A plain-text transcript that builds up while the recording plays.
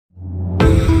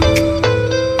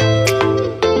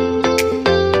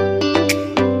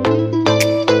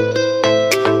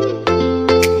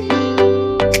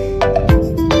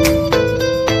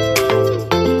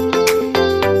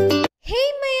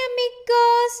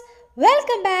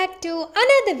Welcome back to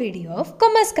another video of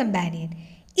Commerce Companion.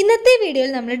 ഇന്നത്തെ വീഡിയോയിൽ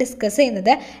നമ്മൾ ഡിസ്കസ്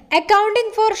ചെയ്യുന്നത്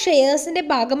അക്കൗണ്ടിംഗ് ഫോർ ഷെയർസിൻ്റെ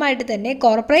ഭാഗമായിട്ട് തന്നെ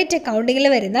കോർപ്പറേറ്റ് അക്കൗണ്ടിങ്ങിൽ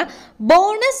വരുന്ന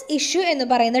ബോണസ് ഇഷ്യൂ എന്ന്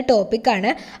പറയുന്ന ടോപ്പിക്കാണ്.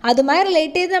 അതുമായി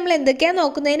റിലേറ്റ് ചെയ്ത് നമ്മൾ എന്തൊക്കെയാണ്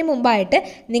നോക്കുന്നതിന് മുമ്പായിട്ട്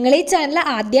നിങ്ങൾ ഈ ചാനൽ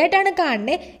ആദ്യമായിട്ടാണ്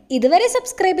കാണുന്നത്, ഇതുവരെ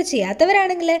സബ്സ്ക്രൈബ്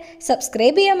ചെയ്യാത്തവരാണെങ്കിൽ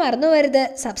സബ്സ്ക്രൈബ് ചെയ്യാൻ മറന്നു വരുത്.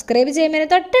 സബ്സ്ക്രൈബ് ചെയ്യുമ്പോൾ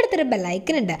തൊട്ടടുത്തൊരു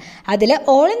ബെല്ലൈക്കൻ ഉണ്ട്, അതിൽ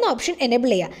ഓൾ എന്ന ഓപ്ഷൻ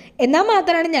എനേബിൾ ചെയ്യുക. എന്നാൽ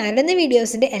മാത്രമാണ് ഞാനിടുന്ന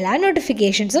വീഡിയോസിൻ്റെ എല്ലാ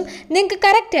നോട്ടിഫിക്കേഷൻസും നിങ്ങൾക്ക്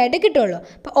കറക്റ്റായിട്ട് കിട്ടുള്ളൂ.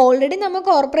 അപ്പോൾ ഓൾറെഡി നമ്മൾ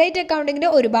കോർപ്പറേറ്റ്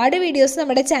അക്കൗണ്ടിങ്ങിൻ്റെ ഒരുപാട് വീഡിയോസ്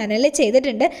നമ്മുടെ ചാനലിൽ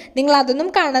ചെയ്തിട്ടുണ്ട്. നിങ്ങൾ അതൊന്നും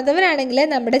കാണാത്തവരാണെങ്കിൽ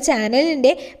നമ്മുടെ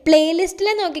ചാനലിൻ്റെ പ്ലേലിസ്റ്റിൽ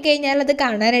നോക്കിക്കഴിഞ്ഞാൽ അത്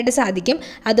കാണാനായിട്ട് സാധിക്കും.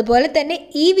 അതുപോലെ തന്നെ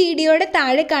ഈ വീഡിയോയുടെ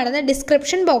താഴെ കാണുന്ന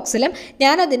ഡിസ്ക്രിപ്ഷൻ ബോക്സിലും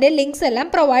ഞാൻ അതിൻ്റെ ലിങ്ക്സ് എല്ലാം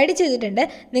പ്രൊവൈഡ് ചെയ്തിട്ടുണ്ട്.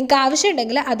 നിങ്ങൾക്ക്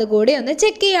ആവശ്യമുണ്ടെങ്കിൽ അതുകൂടി ഒന്ന്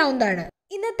ചെക്ക് ചെയ്യാവുന്നതാണ്.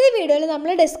 ഇന്നത്തെ വീഡിയോയിൽ നമ്മൾ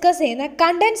ഡിസ്കസ് ചെയ്യുന്ന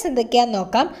കണ്ടന്റ്സ് എന്തൊക്കെയാണെന്ന്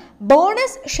നോക്കാം.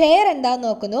 ബോണസ് ഷെയർ എന്താണെന്ന്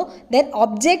നോക്കുന്നു, then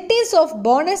objectives of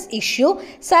bonus issue,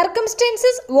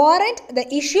 circumstances warrant the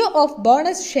issue of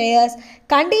bonus shares,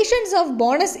 conditions of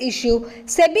bonus issue,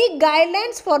 SEBI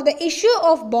guidelines for the issue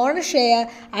of bonus share,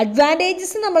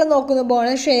 advantages നമ്മൾ നോക്കുന്നു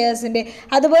ബോണസ് ഷെയർസിൻ്റെ,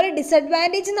 അതുപോലെ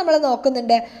ഡിസഡ്വാൻറ്റേജ് നമ്മൾ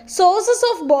നോക്കുന്നുണ്ട്, sources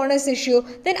of bonus issue,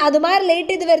 then അതുമായി relate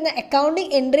ചെയ്ത് വരുന്ന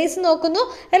accounting entries നോക്കുന്നു,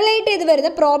 relate ചെയ്ത്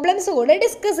വരുന്ന പ്രോബ്ലംസ് കൂടെ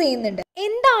ഡിസ്കസ് ചെയ്യുന്നുണ്ട്.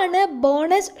 എന്താണ്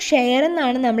ബോണസ് ഷെയർ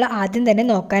എന്നാണ് നമ്മൾ ആദ്യം തന്നെ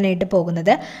നോക്കാനായിട്ട്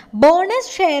പോകുന്നത്.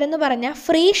 ബോണസ് ഷെയർ എന്ന് പറഞ്ഞാൽ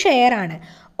ഫ്രീ ഷെയർ ആണ്.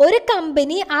 ഒരു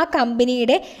കമ്പനി ആ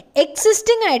കമ്പനിയുടെ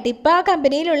എക്സിസ്റ്റിംഗ് ആയിട്ട് ഇപ്പോൾ ആ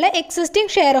കമ്പനിയിലുള്ള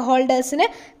എക്സിസ്റ്റിംഗ് ഷെയർ ഹോൾഡേഴ്സിന്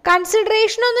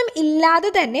കൺസിഡറേഷനൊന്നും ഇല്ലാതെ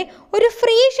തന്നെ ഒരു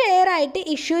ഫ്രീ ഷെയർ ആയിട്ട്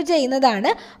ഇഷ്യൂ ചെയ്യുന്നതാണ്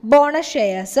ബോണസ്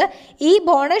ഷെയർസ്. ഈ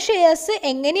ബോണസ് ഷെയർസ്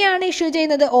എങ്ങനെയാണ് ഇഷ്യൂ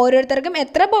ചെയ്യുന്നത്, ഓരോരുത്തർക്കും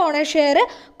എത്ര ബോണസ് ഷെയർ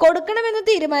കൊടുക്കണമെന്ന്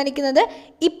തീരുമാനിക്കുന്നത്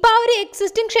ഇപ്പോൾ ആ ഒരു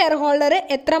എക്സിസ്റ്റിംഗ് ഷെയർ ഹോൾഡർ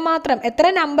എത്ര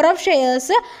നമ്പർ ഓഫ്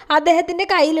ഷെയർസ് അദ്ദേഹത്തിൻ്റെ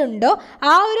കയ്യിലുണ്ടോ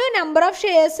ആ ഒരു നമ്പർ ഓഫ്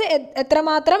ഷെയർസ്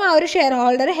എത്രമാത്രം ആ ഒരു ഷെയർ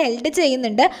ഹോൾഡർ ഹെൽഡ്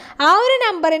ചെയ്യുന്നുണ്ട്, ആ ഒരു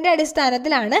നമ്പറിൻ്റെ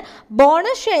അടിസ്ഥാനത്തിലാണ്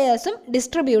ബോണസ് ഷെയർസും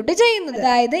ഡിസ്ട്രിബ്യൂട്ട് ചെയ്യുന്നത്.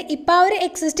 അതായത് ഇപ്പോൾ ആ ഒരു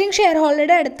എക്സിസ്റ്റിംഗ് ഷെയർ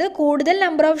ഹോൾഡറുടെ അടുത്ത് കൂടുതൽ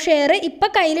നമ്പർ ഓഫ് ഷെയർ ഇപ്പം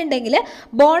കയ്യിലുണ്ടെങ്കിൽ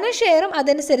ബോണസ് ഷെയറും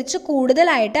അതനുസരിച്ച്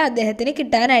കൂടുതലായിട്ട് അദ്ദേഹത്തിന്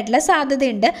കിട്ടാനായിട്ടുള്ള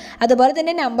സാധ്യതയുണ്ട്. അതുപോലെ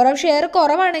തന്നെ നമ്പർ ഓഫ് ഷെയർ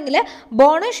കുറവാണെങ്കിൽ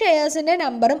ബോണസ് ഷെയർസിൻ്റെ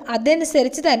നമ്പറും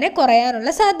അതനുസരിച്ച് തന്നെ കുറയാനുള്ള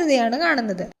സാധ്യതയാണ്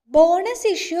കാണുന്നത്. ബോണസ്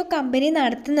ഇഷ്യൂ കമ്പനി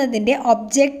നടത്തുന്നതിൻ്റെ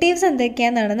ഒബ്ജക്റ്റീവ്സ്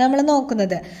എന്തൊക്കെയാണെന്നാണ് നമ്മൾ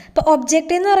നോക്കുന്നത്. ഇപ്പോൾ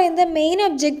ഒബ്ജക്റ്റീവ് എന്ന് പറയുന്നത് മെയിൻ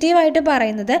ഒബ്ജക്റ്റീവായിട്ട്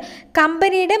പറയുന്നത്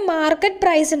കമ്പനിയുടെ മാർക്കറ്റ്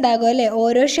പ്രൈസ് ഉണ്ടാകും അല്ലേ,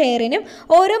 ഓരോ ഷെയറിനും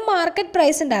ഓരോ മാർക്കറ്റ്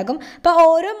പ്രൈസ് ഉണ്ടാകും. അപ്പോൾ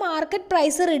ഓരോ മാർക്കറ്റ്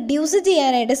പ്രൈസ് റിഡ്യൂസ്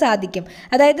ചെയ്യാനായിട്ട് സാധിക്കും.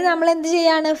 അതായത് നമ്മൾ എന്ത്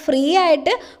ചെയ്യാണ്, ഫ്രീ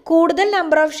ആയിട്ട് കൂടുതൽ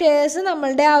നമ്പർ ഓഫ് ഷെയർസ്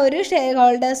നമ്മളുടെ ആ ഒരു ഷെയർ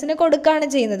ഹോൾഡേഴ്സിന് കൊടുക്കുകയാണ്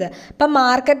ചെയ്യുന്നത്. അപ്പം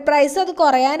മാർക്കറ്റ് പ്രൈസ് അത്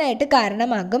കുറയാനായിട്ട്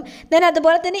കാരണമാകും. ദെൻ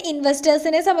അതുപോലെ തന്നെ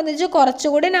ഇൻവെസ്റ്റേഴ്സിനെ സംബന്ധിച്ച്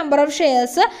കുറച്ചുകൂടി നമ്പർ ഓഫ്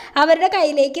ഷെയർസ് അവരുടെ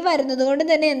കയ്യിലേക്ക് വരുന്നത് കൊണ്ട്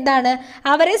തന്നെ എന്താണ്,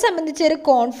 അവരെ സംബന്ധിച്ചൊരു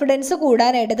കോൺഫിഡൻസ്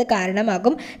കൂടാനായിട്ട് ഇത്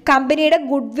കാരണമാകും. കമ്പനിയുടെ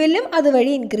ഗുഡ് വില്ലും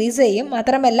അതുവഴി ഇൻക്രീസ് ചെയ്യും.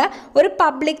 മാത്രമല്ല ഒരു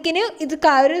പബ്ലിക്കിന് ഇത്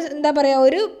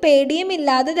ഒരു പേടിയും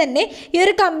ഇല്ലാതെ തന്നെ ഈ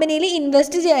ഒരു കമ്പനിയിൽ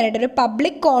ഇൻവെസ്റ്റ് ചെയ്യാനായിട്ട്, ഒരു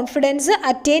പബ്ലിക് കോൺഫിഡൻസ്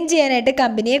അറ്റൈൻ ചെയ്യാനായിട്ട്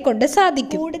കമ്പനിയെ കൊണ്ട്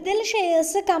സാധിക്കും. കൂടുതൽ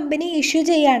ഷെയർസ് കമ്പനി ഇഷ്യൂ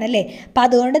ചെയ്യുകയാണല്ലേ, അപ്പം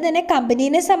അതുകൊണ്ട് തന്നെ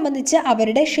കമ്പനീനെ സംബന്ധിച്ച്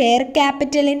അവരുടെ ഷെയർ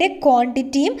ക്യാപിറ്റലിൻ്റെ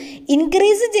ക്വാണ്ടിറ്റിയും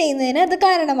ഇൻക്രീസ് ചെയ്യുന്നതിന് അത്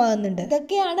കാരണമാകുന്നുണ്ട്.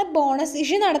 ഇതൊക്കെയാണ് ബോണസ്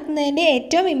ഇഷ്യൂ നടത്തുന്നതിൻ്റെ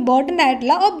ഏറ്റവും ഇമ്പോർട്ടൻ്റ്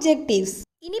ആയിട്ടുള്ള ഒബ്ജക്റ്റീവ്സ്.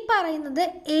 ഇനി പറയുന്നത്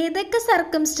ഏതൊക്കെ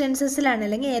സർക്കംസ്റ്റൻസസിലാണ്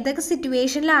അല്ലെങ്കിൽ ഏതൊക്കെ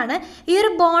സിറ്റുവേഷനിലാണ് ഈ ഒരു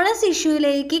ബോണസ്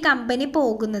ഇഷ്യൂയിലേക്ക് കമ്പനി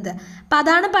പോകുന്നത്. അപ്പം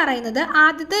അതാണ് പറയുന്നത്.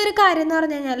 ആദ്യത്തെ ഒരു കാര്യം എന്ന്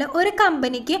പറഞ്ഞു കഴിഞ്ഞാൽ ഒരു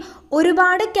കമ്പനിക്ക്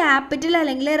ഒരുപാട് ക്യാപിറ്റൽ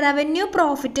അല്ലെങ്കിൽ റവന്യൂ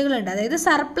പ്രോഫിറ്റുകളുണ്ട്, അതായത്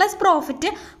സർപ്ലസ്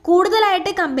പ്രോഫിറ്റ്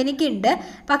കൂടുതലായിട്ട് കമ്പനിക്ക് ഉണ്ട്.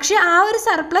 പക്ഷേ ആ ഒരു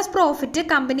സർപ്ലസ് പ്രോഫിറ്റ്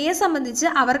കമ്പനിയെ സംബന്ധിച്ച്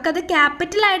അവർക്കത്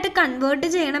ക്യാപിറ്റലായിട്ട് കൺവേർട്ട്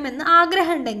ചെയ്യണമെന്ന്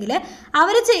ആഗ്രഹം ഉണ്ടെങ്കിൽ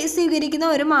അവർ സ്വീകരിക്കുന്ന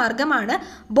ഒരു മാർഗമാണ്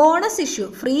ബോണസ് ഇഷ്യൂ.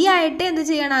 ഫ്രീ ആയിട്ട് എന്ത്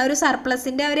ചെയ്യണം, ആ ഒരു സർപ്ലസ്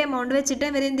ഒരു എമൗണ്ട് വെച്ചിട്ട്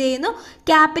ഇവർ എന്ത് ചെയ്യുന്നു,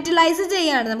 ക്യാപിറ്റലൈസ്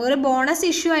ചെയ്യുകയാണ്. നമുക്കൊരു ബോണസ്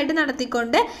ഇഷ്യൂ ആയിട്ട്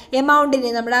നടത്തിക്കൊണ്ട് എമൗണ്ടിനെ,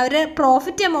 നമ്മുടെ ആ ഒരു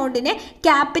പ്രോഫിറ്റ് എമൗണ്ടിനെ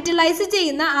ക്യാപിറ്റലൈസ്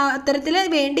ചെയ്യുന്ന അത്തരത്തിൽ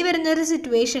വേണ്ടി വരുന്ന ഒരു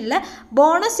സിറ്റുവേഷനിൽ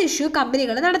ബോണസ് ഇഷ്യൂ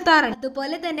കമ്പനികൾ നടത്താറുണ്ട്.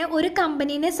 അതുപോലെ തന്നെ ഒരു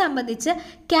കമ്പനീനെ സംബന്ധിച്ച്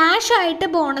ക്യാഷ് ആയിട്ട്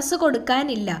ബോണസ്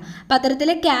കൊടുക്കാനില്ല. അപ്പം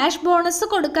അത്തരത്തിൽ ക്യാഷ് ബോണസ്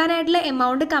കൊടുക്കാനായിട്ടുള്ള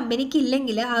എമൗണ്ട് കമ്പനിക്ക്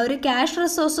ഇല്ലെങ്കിൽ ആ ഒരു ക്യാഷ്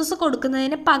റിസോഴ്സസ്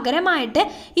കൊടുക്കുന്നതിന് പകരമായിട്ട്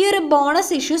ഈ ഒരു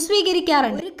ബോണസ് ഇഷ്യൂ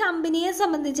സ്വീകരിക്കാറുണ്ട്. ഒരു കമ്പനിയെ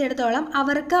സംബന്ധിച്ചിടത്തോളം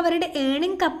അവർക്ക് അവരുടെ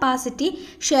കപ്പാസിറ്റി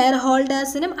ഷെയർ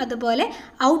ഹോൾഡേഴ്സിനും അതുപോലെ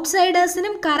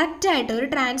ഔട്ട്സൈഡേഴ്സിനും കറക്റ്റായിട്ട് ഒരു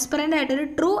ട്രാൻസ്പെറൻ്റ് ആയിട്ട് ഒരു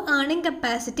ട്രൂ ഏർണിംഗ്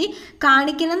കപ്പാസിറ്റി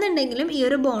കാണിക്കണമെന്നുണ്ടെങ്കിലും ഈ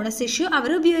ഒരു ബോണസ് ഇഷ്യൂ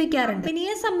അവർ ഉപയോഗിക്കാറുണ്ട്.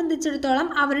 കമ്പനിയെ സംബന്ധിച്ചിടത്തോളം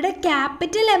അവരുടെ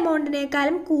ക്യാപിറ്റൽ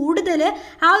എമൗണ്ടിനേക്കാളും കൂടുതൽ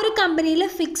ആ ഒരു കമ്പനിയിൽ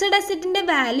ഫിക്സഡ് അസറ്റിൻ്റെ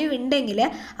വാല്യൂ ഉണ്ടെങ്കിൽ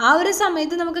ആ ഒരു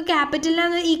സമയത്ത് നമുക്ക്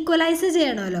ക്യാപിറ്റലിനെ ഈക്വലൈസ്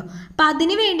ചെയ്യണമല്ലോ. അപ്പം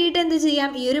അതിന് വേണ്ടിയിട്ട് എന്ത്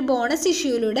ചെയ്യാം, ഈ ഒരു ബോണസ്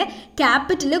ഇഷ്യൂയിലൂടെ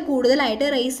ക്യാപിറ്റൽ കൂടുതലായിട്ട്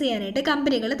റേസ് ചെയ്യാനായിട്ട്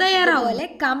കമ്പനികൾ തയ്യാറാവും.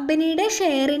 കമ്പനിയുടെ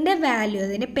ഷെയറിൻ്റെ വാല്യൂ,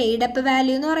 അതിന് പെയ്ഡ് അപ്പ്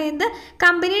വാല്യൂ എന്ന് പറയുന്നത്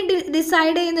കമ്പനി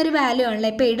ഡിസൈഡ് ചെയ്യുന്ന ഒരു വാല്യൂ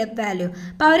ആണല്ലേ പെയ്ഡ് അപ്പ് വാല്യൂ.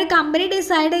 അപ്പോൾ ആ ഒരു കമ്പനി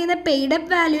ഡിസൈഡ് ചെയ്യുന്ന പെയ്ഡ് അപ്പ്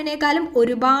വാല്യൂവിനേക്കാൾ വാല്യൂവിനേക്കാളും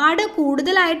ഒരുപാട്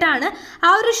കൂടുതലായിട്ടാണ്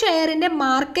ആ ഒരു ഷെയറിൻ്റെ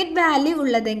മാർക്കറ്റ് വാല്യൂ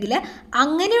ഉള്ളതെങ്കിൽ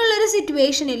അങ്ങനെയുള്ളൊരു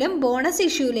സിറ്റുവേഷനിലും ബോണസ്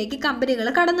ഇഷ്യൂയിലേക്ക് കമ്പനികൾ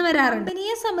കടന്നു വരാറുണ്ട്.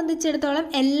 കമ്പനിയെ സംബന്ധിച്ചിടത്തോളം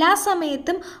എല്ലാ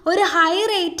സമയത്തും ഒരു ഹൈ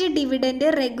റേറ്റ് ഡിവിഡൻഡ്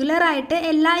റെഗുലറായിട്ട്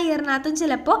എല്ലാ ഇയറിനകത്തും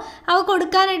ചിലപ്പോൾ അവ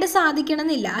കൊടുക്കാനായിട്ട്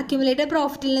സാധിക്കണമെന്നില്ല. അക്യുമുലേറ്റഡ്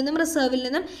പ്രോഫിറ്റിൽ നിന്നും റിസർവിൽ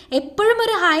നിന്നും എപ്പോഴും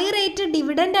ഒരു ഹൈ റേറ്റ്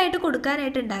ഡിവിഡൻഡ് ആയിട്ട്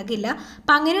കൊടുക്കാനായിട്ട് ഉണ്ടാകില്ല.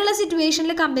 അപ്പം അങ്ങനെയുള്ള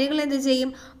സിറ്റുവേഷനിൽ കമ്പനികൾ എന്ത് ചെയ്യും?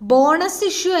 ബോണസ്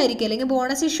ഇഷ്യൂ ആയിരിക്കും, അല്ലെങ്കിൽ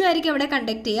ബോണസ് ഇഷ്യൂ ആയിരിക്കും അവിടെ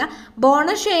കണ്ടക്ട് ചെയ്യുക,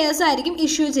 ബോണസ് ഷെയർസ് ആയിരിക്കും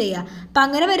ഇഷ്യൂ ചെയ്യുക. അപ്പം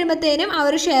അങ്ങനെ വരുമ്പോഴത്തേനും ആ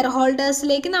ഒരു ഷെയർ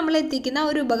ഹോൾഡേഴ്സിലേക്ക് നമ്മൾ എത്തിക്കുന്ന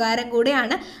ഒരു ഉപകാരം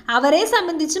കൂടെയാണ്. അവരെ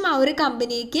സംബന്ധിച്ചും ആ ഒരു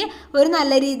കമ്പനിക്ക് ഒരു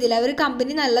നല്ല രീതിയിൽ ആ ഒരു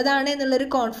കമ്പനി നല്ലതാണ് എന്നുള്ളൊരു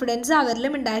കോൺഫിഡൻസ്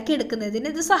അവരിലും ഉണ്ടാക്കിയെടുക്കുന്നതിന്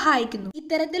ഇത് സഹായിക്കുന്നു.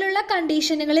 ഇത്തരത്തിലുള്ള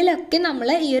കണ്ടീഷനുകളിലൊക്കെ നമ്മൾ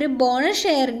ഈ ഒരു ബോണസ്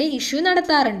ഷെയറിൻ്റെ ഇഷ്യൂ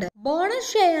നടത്താറുണ്ട്. ബോണസ്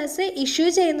ഷെയർസ് ഇഷ്യൂ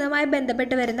ചെയ്യുന്നതുമായി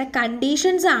ബന്ധപ്പെട്ട് വരുന്ന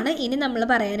കണ്ടീഷൻസ് ആണ് ഇനി നമ്മൾ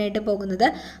പറയാനായിട്ട് പോകുന്നത്.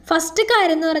 ഫസ്റ്റ്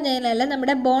കാര്യം എന്ന് പറഞ്ഞു കഴിഞ്ഞാൽ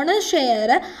നമ്മുടെ bonus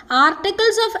share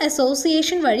articles of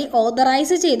association വഴി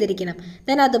ഓതറൈസ് ചെയ്തിരിക്കണം.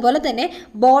 ദെൻ അതുപോലെ തന്നെ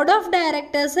ബോർഡ് ഓഫ്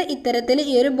ഡയറക്ടേഴ്സ് ഇത്തരത്തിൽ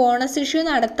ഈ ഒരു ബോണസ് ഇഷ്യൂ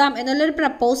നടത്താം എന്നുള്ളൊരു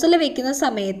പ്രപ്പോസൽ വെക്കുന്ന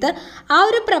സമയത്ത് ആ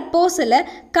ഒരു പ്രപ്പോസൽ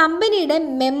കമ്പനിയുടെ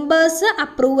മെമ്പേഴ്സ്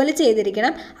അപ്രൂവൽ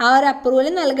ചെയ്തിരിക്കണം. ആ ഒരു അപ്രൂവൽ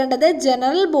നൽകേണ്ടത്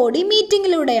ജനറൽ ബോഡി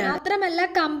മീറ്റിംഗിലൂടെയാണ്. മാത്രമല്ല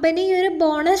കമ്പനി ഈ ഒരു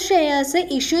ബോണസ് ഷെയർസ്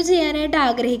ഇഷ്യൂ ചെയ്യാനായിട്ട്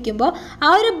ആഗ്രഹിക്കുമ്പോൾ ആ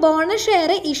ഒരു ബോണസ്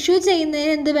ഷെയർ ഇഷ്യൂ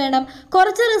ചെയ്യുന്നതിന് എന്ത് വേണം?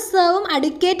 കുറച്ച് റിസർവും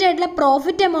അഡിക്വേറ്റ് ആയിട്ടുള്ള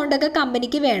പ്രോഫിറ്റ് എമൗണ്ട് ഒക്കെ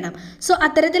കമ്പനിക്ക് വേണം. സോ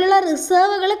അത്തരത്തിലുള്ള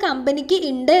റിസർവുകൾ കമ്പനിക്ക്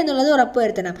ഉണ്ട് എന്നുള്ളത്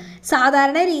ഉറപ്പുവരുത്തണം.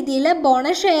 സാധാരണ രീതിയിൽ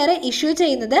ബോണസ് ഷെയർ ഇഷ്യൂ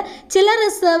ചെയ്യുന്നത് ചില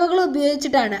റിസർവുകൾ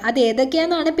ഉപയോഗിച്ചിട്ടാണ്. അത്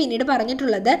ഏതൊക്കെയാണെന്നാണ് പിന്നീട്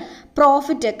പറഞ്ഞിട്ടുള്ളത്.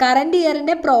 പ്രോഫിറ്റ്, കറണ്ട്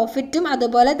ഇയറിൻ്റെ പ്രോഫിറ്റും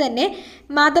അതുപോലെ തന്നെ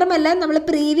മാത്രമല്ല നമ്മൾ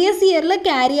പ്രീവിയസ് ഇയറിൽ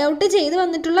ക്യാരി ഔട്ട് ചെയ്ത്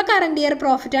വന്നിട്ടുള്ള കറണ്ട് ഇയർ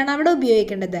പ്രോഫിറ്റാണ് അവിടെ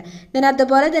ഉപയോഗിക്കേണ്ടത്. ദെൻ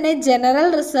അതുപോലെ തന്നെ ജനറൽ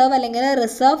റിസർവ് അല്ലെങ്കിൽ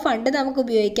റിസർവ് ഫണ്ട് നമുക്ക്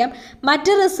ഉപയോഗിക്കാം.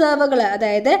 മറ്റ് റിസർവുകൾ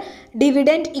അതായത്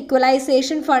dividend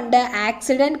equalisation fund,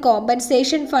 accident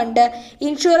compensation fund,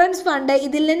 insurance fund,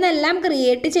 ഇതിൽ നിന്നെല്ലാം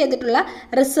ക്രിയേറ്റ് ചെയ്തിട്ടുള്ള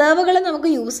റിസർവുകൾ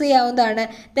നമുക്ക് യൂസ് ചെയ്യാവുന്നതാണ്.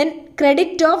 Then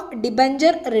credit of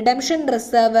debenture redemption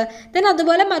reserve, then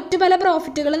അതുപോലെ മറ്റു പല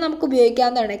പ്രോഫിറ്റുകളും നമുക്ക്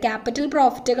ഉപയോഗിക്കാവുന്നതാണ്. Capital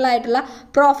പ്രോഫിറ്റുകളായിട്ടുള്ള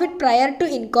profit prior to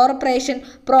incorporation,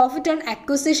 profit on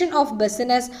acquisition of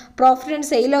business, profit on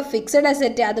sale of fixed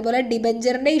asset, അതുപോലെ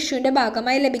ഡിബഞ്ചറിൻ്റെ ഇഷ്യൂവിൻ്റെ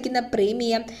ഭാഗമായി ലഭിക്കുന്ന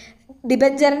പ്രീമിയം,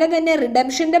 ഡിബഞ്ചറിൻ്റെ തന്നെ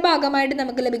റിഡംഷൻ്റെ ഭാഗമായിട്ട്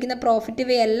നമുക്ക് ലഭിക്കുന്ന പ്രോഫിറ്റ്,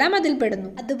 ഇവയെല്ലാം അതിൽ പെടുന്നു.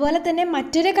 അതുപോലെ തന്നെ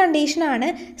മറ്റൊരു കണ്ടീഷനാണ്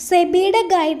സെബിയുടെ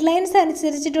ഗൈഡ് ലൈൻസ്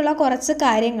അനുസരിച്ചിട്ടുള്ള കുറച്ച്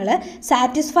കാര്യങ്ങൾ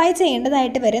സാറ്റിസ്ഫൈ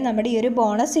ചെയ്യേണ്ടതായിട്ട് വരും നമ്മുടെ ഈ ഒരു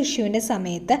ബോണസ് ഇഷ്യൂവിൻ്റെ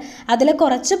സമയത്ത്. അതിൽ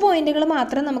കുറച്ച് പോയിന്റുകൾ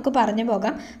മാത്രം നമുക്ക് പറഞ്ഞു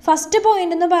പോകാം. ഫസ്റ്റ്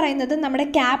പോയിന്റ് എന്ന് പറയുന്നത് നമ്മുടെ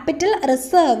ക്യാപിറ്റൽ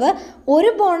റിസർവ്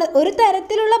ഒരു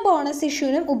തരത്തിലുള്ള ബോണസ്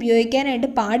ഇഷ്യൂവിനും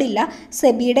ഉപയോഗിക്കാനായിട്ട് പാടില്ല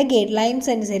സെബിയുടെ ഗൈഡ്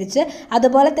ലൈൻസ് അനുസരിച്ച്.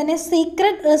 അതുപോലെ തന്നെ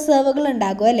സീക്രട്ട് റിസർവുകൾ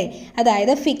ഉണ്ടാകും അല്ലേ,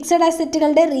 അതായത് ഫിക്സഡ്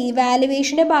അസറ്റുകളുടെ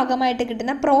റീവാലുവേഷൻ്റെ ഭാഗമായിട്ട്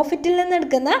കിട്ടുന്ന പ്രോഫിറ്റിൽ നിന്ന്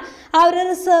എടുക്കുന്ന ആ ഒരു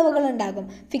റിസർവുകൾ ഉണ്ടാകും.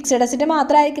 ഫിക്സഡ് അസറ്റ്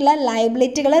മാത്രമായിരിക്കില്ല,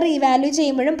 ലയബിലിറ്റികൾ റീവാല്യൂ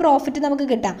ചെയ്യുമ്പോഴും പ്രോഫിറ്റ് നമുക്ക്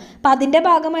കിട്ടാം. അപ്പം അതിൻ്റെ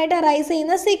ഭാഗമായിട്ട് അറൈസ്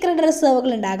ചെയ്യുന്ന സീക്രട്ട്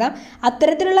റിസർവുകൾ ഉണ്ടാകാം.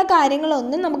 അത്തരത്തിലുള്ള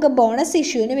കാര്യങ്ങളൊന്നും നമുക്ക് ബോണസ്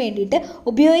ഇഷ്യൂവിന് വേണ്ടിയിട്ട്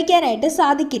ഉപയോഗിക്കാനായിട്ട്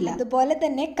സാധിക്കില്ല. അതുപോലെ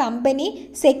തന്നെ കമ്പനി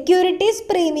സെക്യൂരിറ്റീസ്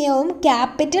പ്രീമിയവും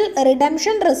ക്യാപിറ്റൽ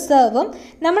റിഡംഷൻ റിസർവും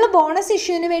നമ്മൾ ബോണസ്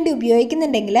ഇഷ്യൂവിന് വേണ്ടി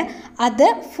ഉപയോഗിക്കുന്നുണ്ടെങ്കിൽ അത്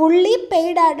ഫുള്ളി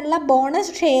പെയ്ഡ് ആയിട്ടുള്ള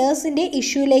ബോണസ് ഷെയർസിൻ്റെ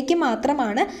ഇഷ്യൂയിലേക്ക്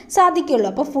മാത്രമാണ് സാധിക്കുള്ളൂ.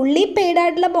 അപ്പോൾ ഫുള്ളി പെയ്ഡ്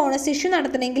ആയിട്ടുള്ള ബോണസ് ഇഷ്യൂ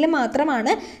നടത്തണമെങ്കിൽ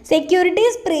മാത്രമാണ്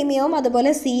സെക്യൂരിറ്റീസ് പ്രീമിയവും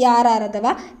അതുപോലെ CRR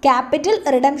അഥവാ ക്യാപിറ്റൽ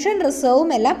റിഡംഷൻ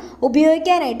റിസർവും എല്ലാം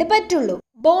ഉപയോഗിക്കാനായിട്ട് പറ്റുള്ളൂ.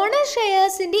 ബോണസ്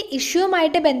ഷെയർസിൻ്റെ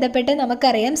ഇഷ്യൂവുമായിട്ട് ബന്ധപ്പെട്ട്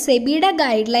നമുക്കറിയാം സെബിയുടെ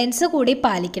ഗൈഡ് ലൈൻസ് കൂടി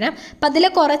പാലിക്കണം. അപ്പം അതിൽ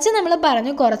കുറച്ച് നമ്മൾ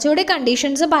പറഞ്ഞു, കുറച്ചുകൂടി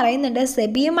കണ്ടീഷൻസ് പറയുന്നുണ്ട്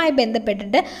സെബിയുമായി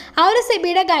ബന്ധപ്പെട്ടിട്ട്. ആ ഒരു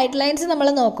സെബിയുടെ ഗൈഡ് ലൈൻസ് നമ്മൾ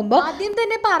നോക്കുമ്പോൾ ആദ്യം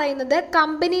തന്നെ പറയുന്നത്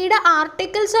കമ്പനിയുടെ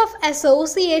ആർട്ടിക്കിൾസ് ഓഫ്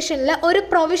അസോസിയേഷനിൽ ഒരു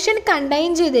പ്രൊവിഷൻ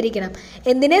കണ്ടെയ്ൻ ചെയ്തിരിക്കണം.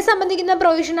 എന്തിനെ സംബന്ധിക്കുന്ന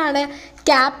പ്രൊവിഷനാണ്?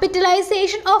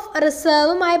 ക്യാപിറ്റലൈസേഷൻ ഓഫ്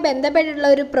റിസർവുമായി ബന്ധപ്പെട്ടിട്ടുള്ള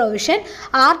ഒരു പ്രൊവിഷൻ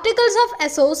ആർട്ടിക്കിൾസ് ഓഫ്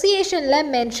അസോസിയേഷനിൽ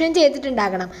മെൻഷൻ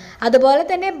ചെയ്തിട്ടുണ്ടാകണം. അതുപോലെ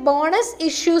തന്നെ ബോണസ്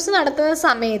ഇഷ്യൂസ് നടത്തുന്ന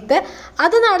സമയത്ത്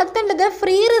അത് നടത്തേണ്ടത്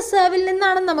ഫ്രീ റിസർവിൽ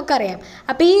നിന്നാണെന്ന് നമുക്കറിയാം.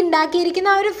 അപ്പോൾ ഈ ഉണ്ടാക്കിയിരിക്കുന്ന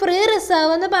ആ ഒരു ഫ്രീ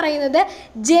റിസർവ് എന്ന് പറയുന്നത്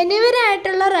ജെന്യുവൻ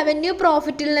ആയിട്ടുള്ള റവന്യൂ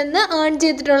പ്രോഫിറ്റിൽ നിന്ന് ഏൺ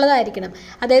ചെയ്തിട്ടുള്ളതായിരിക്കണം.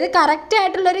 അതായത് കറക്റ്റ്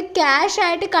ആയിട്ടുള്ള ഒരു ക്യാഷ്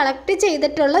ആയിട്ട് കളക്ട്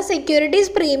ചെയ്തിട്ടുള്ള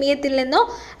സെക്യൂരിറ്റീസ് പ്രീമിയത്തിൽ നിന്നോ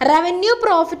റവന്യൂ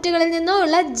പ്രോഫിറ്റുകളിൽ നിന്നോ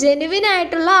ഉള്ള ജെന്യുവൻ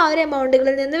ആയിട്ടുള്ള ആ ഒരു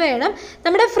എമൗണ്ടുകളിൽ നിന്ന് വേണം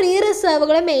നമ്മുടെ ഫ്രീ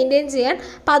റിസർവുകൾ മെയിൻറ്റെയിൻ ചെയ്യാൻ.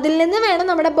 അപ്പം അതിൽ നിന്ന് വേണം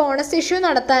നമ്മുടെ ബോണസ് ഇഷ്യൂ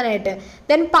നടത്താനായിട്ട്.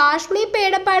 ദെൻ പാർഷ്യലി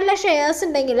പെയ്ഡപ്പ് ആയിട്ടുള്ള ഷെയർസ്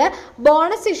ഉണ്ടെങ്കിൽ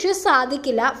ബോണസ് ഇഷ്യൂ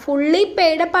സാധിക്കില്ല. ഫുള്ളി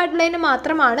പെയ്ഡപ്പ് ആയിട്ടുള്ളതിന്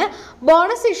മാത്രമാണ്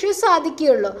ബോണസ് ഇഷ്യൂ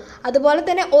സാധിക്കുകയുള്ളൂ. അതുപോലെ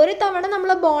തന്നെ ഒരു തവണ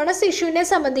നമ്മൾ ബോണസ് ഇഷ്യൂവിനെ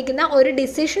സംബന്ധിക്കുന്ന ഒരു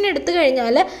ഡിസിഷൻ എടുത്തു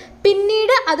കഴിഞ്ഞാൽ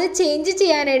പിന്നീട് അത് ചേഞ്ച്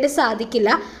ചെയ്യാനായിട്ട്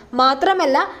സാധിക്കില്ല.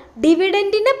 മാത്രമല്ല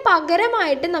ഡിവിഡൻഡിന്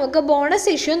പകരമായിട്ട് നമുക്ക്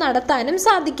ബോണസ് ഇഷ്യൂ നടത്താനും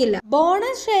സാധിക്കില്ല.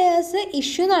 ബോണസ് ഷെയർസ്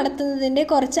ഇഷ്യൂ നടത്തുന്നതിൻ്റെ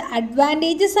കുറച്ച്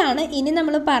അഡ്വാൻറ്റേജസ് ആണ് ഇനി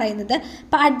നമ്മൾ പറയുന്നത്.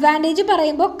 അപ്പോൾ അഡ്വാൻറ്റേജ്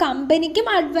പറയുമ്പോൾ കമ്പനിക്കും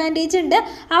അഡ്വാൻറ്റേജ് ഉണ്ട്,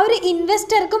 ആ ഒരു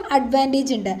ഇൻവെസ്റ്റർക്കും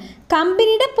അഡ്വാൻറ്റേജ് ഉണ്ട്.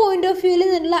 കമ്പനിയുടെ പോയിന്റ് ഓഫ് വ്യൂവിൽ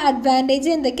നിന്നുള്ള അഡ്വാൻറ്റേജ്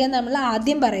എന്തൊക്കെയാണ് നമ്മൾ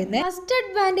ആദ്യം പറയുന്നത്. ഫസ്റ്റ്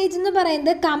അഡ്വാൻറ്റേജ് എന്ന്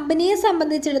പറയുന്നത് കമ്പനിയെ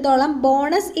സംബന്ധിച്ചിടത്തോളം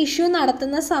ബോണസ് ഇഷ്യൂ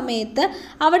നടത്തുന്ന സമയത്ത്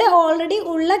അവിടെ ഓൾറെഡി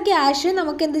ഉള്ള ക്യാഷ്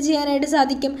നമുക്ക് എന്ത് ചെയ്യാനായിട്ട്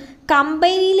സാധിക്കും,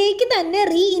 കമ്പനിയിലേക്ക് തന്നെ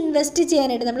ഇൻവെസ്റ്റ്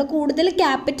ചെയ്യാനായിട്ട്. നമ്മൾ കൂടുതൽ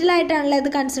ക്യാപിറ്റലായിട്ടാണല്ലോ ഇത്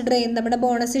കൺസിഡർ ചെയ്യുന്നത് നമ്മുടെ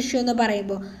ബോണസ് ഇഷ്യൂ എന്ന്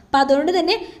പറയുമ്പോൾ. അപ്പം അതുകൊണ്ട്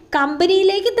തന്നെ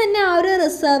കമ്പനിയിലേക്ക് തന്നെ ആ ഒരു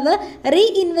റിസർവ്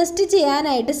ഇൻവെസ്റ്റ്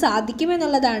ചെയ്യാനായിട്ട്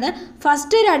സാധിക്കുമെന്നുള്ളതാണ്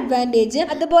ഫസ്റ്റ് ഒരു അഡ്വാൻറ്റേജ്.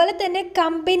 അതുപോലെ തന്നെ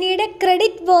കമ്പനിയുടെ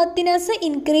ക്രെഡിറ്റ് വർത്തിനെസ്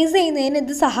ഇൻക്രീസ് ചെയ്യുന്നതിന്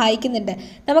ഇത് സഹായിക്കുന്നുണ്ട്.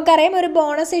 നമുക്കറിയാം ഒരു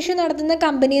ബോണസ് ഇഷ്യൂ നടത്തുന്ന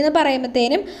കമ്പനി എന്ന്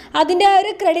പറയുമ്പോഴത്തേനും അതിൻ്റെ ആ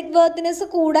ഒരു ക്രെഡിറ്റ് വർത്തിനെസ്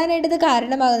കൂടാനായിട്ട് ഇത്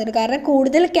കാരണമാകുന്നുണ്ട്. കാരണം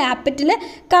കൂടുതൽ ക്യാപിറ്റൽ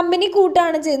കമ്പനി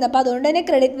കൂട്ടാണ് ചെയ്യുന്നത്. അപ്പോൾ അതുകൊണ്ട് തന്നെ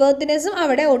ക്രെഡിറ്റ് വർത്തിനെസ്സും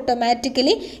അവിടെ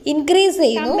ഓട്ടോമാറ്റിക്കലി ഇൻക്രീസ്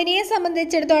ചെയ്യുന്നു. കമ്പനിയെ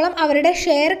സംബന്ധിച്ചിടത്തോളം അവരുടെ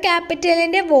ഷെയർ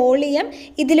ക്യാപിറ്റലിൻ്റെ വോളിയം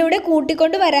ഇതിലൂടെ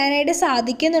കൂട്ടിക്കൊണ്ട് വരാനായിട്ട്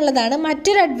സാധിക്കും എന്നുള്ളതാണ്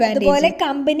മറ്റൊരു അഡ്വാൻറ്റേജ്. അതുപോലെ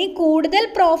കമ്പനി കൂടുതൽ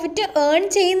പ്രോഫിറ്റ് ഏൺ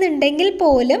ചെയ്യുന്നുണ്ടെങ്കിൽ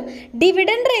പോലും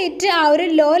ഡിവിഡൻഡ് റേറ്റ് ആ ഒരു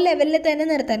ലോ ലെവലിൽ തന്നെ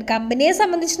നിർത്താൻ. കമ്പനിയെ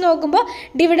സംബന്ധിച്ച് നോക്കുമ്പോൾ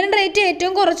ഡിവിഡൻഡ് റേറ്റ്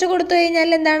ഏറ്റവും കുറച്ച് കൊടുത്തു കഴിഞ്ഞാൽ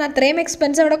എന്താണ്, അത്രയും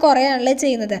എക്സ്പെൻസ് അവിടെ കുറയാണല്ലോ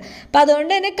ചെയ്യുന്നത്. അപ്പം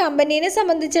അതുകൊണ്ട് തന്നെ കമ്പനീനെ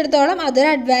സംബന്ധിച്ചിടത്തോളം അതൊരു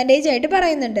അഡ്വാൻറ്റേജ് ആയിട്ട്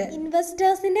പറയുന്നുണ്ട്.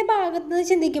 ഇൻവെസ്റ്റേഴ്സിൻ്റെ ഭാഗത്ത് നിന്ന്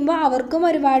ചിന്തിക്കുമ്പോൾ അവർക്കും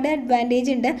ഒരുപാട്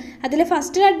അഡ്വാൻറ്റേജ് ഉണ്ട്. അതിൽ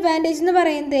ഫസ്റ്റ് അഡ്വാൻറ്റേജ് എന്ന്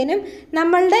പറയുന്നതിനും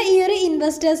നമ്മളുടെ ഈ ഒരു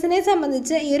ഇൻവെസ്റ്റേഴ്സിനെ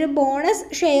സംബന്ധിച്ച് ഈ ഒരു ബോണസ്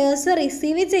ഷെയർസ്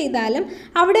റിസീവ് ചെയ്താലും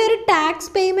അവിടെ ഒരു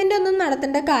ടാക്സ് പേയ്മെൻ്റ് ഒന്നും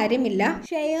നടത്തേണ്ട കാര്യമില്ല.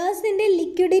 ഷെയർസിൻ്റെ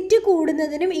ലിക്വിഡിറ്റി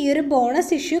കൂടുന്നതിനും ഈ ഒരു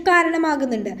ബോണസ് ഇഷ്യൂ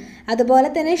കാരണമാകുന്നുണ്ട്. അതുപോലെ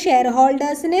തന്നെ ഷെയർ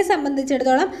ഹോൾഡേഴ്സിനെ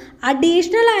സംബന്ധിച്ചിടത്തോളം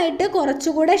അഡീഷണൽ ആയിട്ട്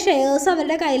കുറച്ചുകൂടെ ഷെയർസ്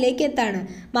അവരുടെ കയ്യിലേക്ക് എത്താണ്.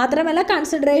 മാത്രമല്ല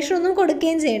കൺസിഡറേഷൻ ഒന്നും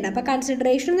കൊടുക്കുകയും ചെയ്യേണ്ട. അപ്പോൾ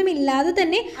കൺസിഡറേഷൻ ഒന്നും ഇല്ലാതെ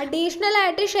തന്നെ അഡീഷണൽ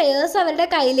ആയിട്ട് ഷെയർസ് അവരുടെ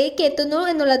കയ്യിലേക്ക് എത്തുന്നു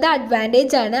എന്നുള്ളത്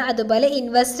അഡ്വാൻറ്റേജ് ആണ്. അതുപോലെ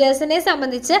ഇൻവെസ്റ്റേഴ്സിനെ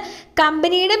സംബന്ധിച്ച്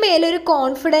കമ്പനിയുടെ മേലൊരു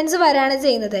കോൺഫിഡൻസ് വരാണ്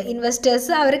ചെയ്യുന്നത്.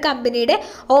 ഇൻവെസ്റ്റേഴ്സ് അവർ കമ്പനിയുടെ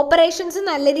ഓപ്പറേഷൻസ്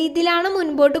നല്ല രീതിയിലാണ്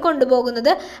മുൻപോട്ട്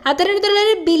കൊണ്ടുപോകുന്നത്.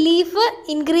 അത്തരത്തിലുള്ളൊരു ബിലീഫ്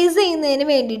ഇൻക്രീസ് ചെയ്യുന്നതിന്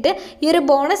വേണ്ടിയിട്ട് ഈ ഒരു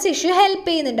ബോണസ് ഇഷ്യൂ ഹെൽപ്പ്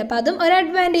ചെയ്യുന്നുണ്ട്. അപ്പോൾ അതും ഒരു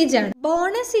അഡ്വാൻറ്റേജ് ആണ്.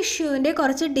 ബോണസ് ഇഷ്യൂവിൻ്റെ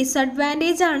കുറച്ച്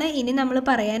ഡിസഡ്വാൻറ്റേജ് ആണ് ഇനി നമ്മൾ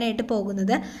പറയാനായിട്ട്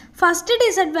പോകുന്നത്. ഫസ്റ്റ്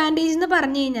ഡിസഡ്വാൻറ്റേജ് എന്ന്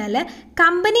പറഞ്ഞു കഴിഞ്ഞാൽ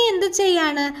കമ്പനി എന്ത്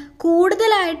ചെയ്യാണ്,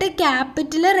 കൂടുതലായിട്ട്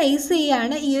ക്യാപിറ്റൽ റേസ്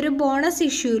ചെയ്യാണ് ഈ ഒരു ബോണസ്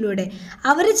ഇഷ്യൂയിലൂടെ.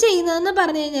 അവർ ചെയ്യുന്നതെന്ന്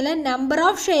പറഞ്ഞു കഴിഞ്ഞാൽ നമ്പർ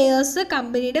ഓഫ് ഷെയർസ്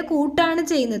കമ്പനിയുടെ കൂട്ടാണ്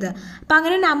ചെയ്യുന്നത്. അപ്പം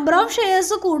അങ്ങനെ നമ്പർ ഓഫ്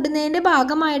ഷെയർസ് കൂടുന്നതിൻ്റെ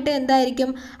ഭാഗമായിട്ട് എന്തായിരിക്കും,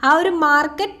 ആ ഒരു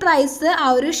മാർക്കറ്റ് പ്രൈസ് ആ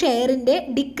ഒരു ഷെയറിൻ്റെ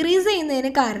ഡിക്രീസ്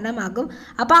ചെയ്യുന്നതിന് കാരണമാകും.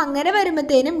 അപ്പോൾ അങ്ങനെ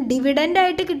വരുമ്പോഴത്തേനും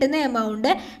ഡിവിഡൻഡായിട്ട് കിട്ടുന്ന എമൗണ്ട്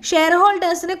ഷെയർ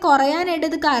ഹോൾഡേഴ്സിന് കുറയാനായിട്ട്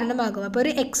ഇത് കാരണമാകും. അപ്പോൾ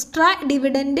ഒരു എക്സ്ട്രാ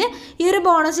ഡിവിഡൻഡ് ഈ ഒരു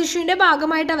ബോണസ് ഇഷ്യൂവിൻ്റെ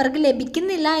ഭാഗമായിട്ട് അവർക്ക്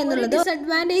ലഭിക്കുന്നില്ല എന്നുള്ളത്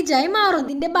ഡിസഡ്വാൻറ്റേജ് ആയി മാറും.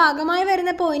 ഇതിൻ്റെ ഭാഗമായി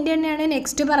വരുന്ന പോയിന്റ് തന്നെയാണ്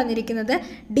നെക്സ്റ്റ് പറഞ്ഞിരിക്കുന്നത്.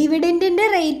 ഡിവിഡൻഡിൻ്റെ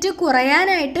റേറ്റ്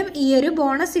കുറയാനായിട്ടും ഈ ഒരു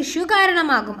ബോണസ് ഇഷ്യൂ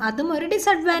കാരണമാകും. അതും ഒരു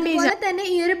ഡിസഡ്വാൻറ്റേജ്. അതുപോലെ തന്നെ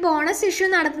ഈ ഒരു ബോണസ് ഇഷ്യൂ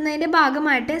നടത്തുന്നതിൻ്റെ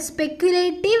ഭാഗമായിട്ട്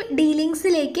സ്പെക്യുലേറ്റീവ്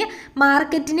ഡീലിങ്സിലേക്ക്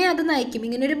മാർക്കറ്റിനെ അത് നയിക്കും.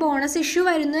 ഇങ്ങനൊരു ബോണസ് ഇഷ്യൂ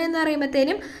വരുന്നു എന്ന്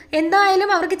പറയുമ്പോഴത്തേനും എന്തായാലും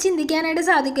അവർക്ക് ചിന്തിക്കാനായിട്ട്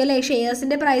സാധിക്കും അല്ലേ,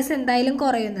 ഷെയർസിൻ്റെ പ്രൈസ് എന്തായാലും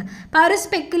കുറയുന്നു. അപ്പോൾ ആ ഒരു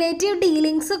സ്പെക്യുലേറ്റീവ്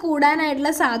ഡീലിങ്സ്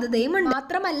കൂടാനായിട്ടുള്ള സാധ്യതയും ഉണ്ട്.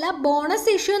 മാത്രമല്ല ബോണസ്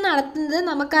ഇഷ്യൂ നടത്തുന്നത്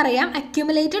നമുക്കറിയാം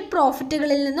അക്യുമുലേറ്റഡ്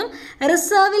പ്രോഫിറ്റുകളിൽ നിന്നും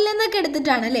റിസർവിൽ നിന്നൊക്കെ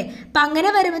എടുത്തിട്ടാണ് അല്ലേ. അപ്പം അങ്ങനെ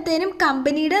വരുമ്പോഴത്തേനും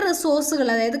കമ്പനിയുടെ റിസോഴ്സുകൾ,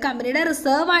 അതായത് കമ്പനിയുടെ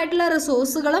റിസർവ് ആയിട്ടുള്ള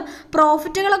റിസോഴ്സുകളും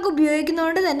പ്രോഫിറ്റുകളൊക്കെ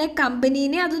ഉപയോഗിക്കുന്നതുകൊണ്ട് തന്നെ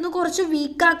കമ്പനീനെ അതൊന്ന് കുറച്ച്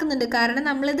വീക്കാക്കുന്നുണ്ട്. കാരണം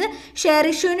നമ്മളിത് ഷെയർ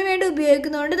ഇഷ്യൂവിന് വേണ്ടി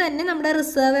ഉപയോഗിക്കുന്നതുകൊണ്ട് തന്നെ നമ്മുടെ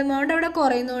റിസർവ് എമൗണ്ട് അവിടെ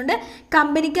കുറയുന്നതുകൊണ്ട്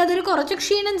കമ്പനിക്ക് അതൊരു കുറച്ച്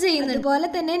ക്ഷീണം ചെയ്യുന്നുണ്ട്. അതുപോലെ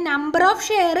തന്നെ നമ്പർ ഓഫ്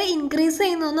ഷെയർ ഇൻക്രീസ്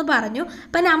ചെയ്യുന്നു എന്ന് പറഞ്ഞു.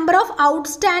 അപ്പം നമ്പർ ഓഫ്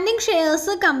ഔട്ട്സ്റ്റാൻഡിങ്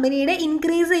ഷെയർസ് കമ്പനിയുടെ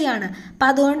ഇൻക്രീസ് ചെയ്യാണ്. അപ്പം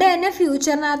അതുകൊണ്ട് തന്നെ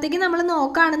ഫ്യൂച്ചറിനകത്തേക്ക് നമ്മൾ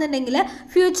നോക്കുകയാണെന്നുണ്ടെങ്കിൽ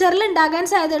ഫ്യൂച്ചറിൽ ഉണ്ടാകാൻ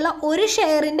സാധ്യതയുള്ള ഒരു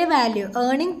ഷെയറിൻ്റെ വാല്യൂ,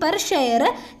 ഏർണിംഗ് പെർ ഷെയർ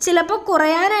ചിലപ്പോൾ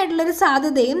കുറയാനായിട്ടുള്ളൊരു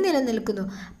സാധ്യതയും നിലനിൽക്കുന്നു.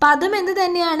 അപ്പം അതും എന്ത്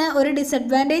തന്നെയാണ് ഒരു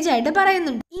ഡിസഡ്വാൻറ്റേജ് ആയിട്ട്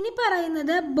പറയുന്നുണ്ട്. ഇനി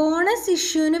പറയുന്നത് ബോണസ്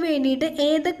ഇഷ്യൂവിന് വേണ്ടിയിട്ട്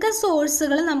ഏതൊക്കെ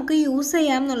സോഴ്സുകൾ നമുക്ക് യൂസ്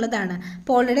ചെയ്യാം എന്നുള്ളതാണ്.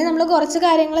 അപ്പോൾ ഓൾറെഡി നമ്മൾ കുറച്ച്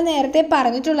കാര്യങ്ങൾ നേരത്തെ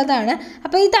പറഞ്ഞിട്ടുള്ളതാണ്.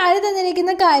 അപ്പോൾ ഈ താഴെ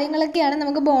തന്നിരിക്കുന്ന കാര്യങ്ങളൊക്കെയാണ്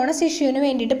നമുക്ക് ബോണസ് ഇഷ്യൂവിന്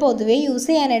വേണ്ടിയിട്ട് പൊതുവേ യൂസ്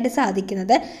ചെയ്യാനായിട്ട്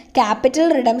സാധിക്കുന്നത്. Capital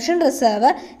redemption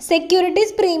reserve,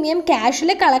 securities premium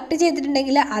ക്യാഷിൽ collect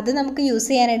ചെയ്തിട്ടുണ്ടെങ്കിൽ അത് നമുക്ക് യൂസ്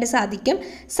ചെയ്യാനായിട്ട് സാധിക്കും.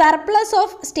 Surplus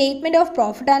of statement of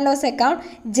profit and loss account,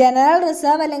 general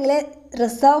reserve അല്ലെങ്കിൽ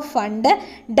reserve fund,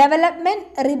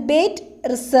 development rebate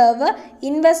reserve,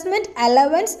 investment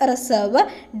allowance reserve,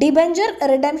 debenture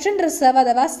redemption reserve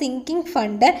അഥവാ sinking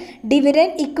fund,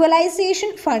 dividend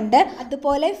equalisation fund,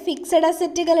 അതുപോലെ fixed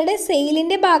അസറ്റുകളുടെ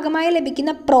സെയിലിൻ്റെ ഭാഗമായി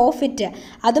ലഭിക്കുന്ന പ്രോഫിറ്റ്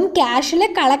അതും ക്യാഷിൽ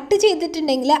കളക്ട്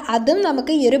ചെയ്തിട്ടുണ്ടെങ്കിൽ അതും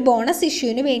നമുക്ക് ഈ ഒരു ബോണസ്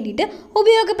ഇഷ്യൂവിന് വേണ്ടിയിട്ട്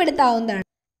ഉപയോഗപ്പെടുത്താവുന്നതാണ്.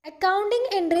 അക്കൗണ്ടിങ്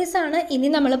എൻട്രീസ് ആണ് ഇനി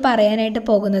നമ്മൾ പറയാനായിട്ട്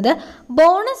പോകുന്നത്.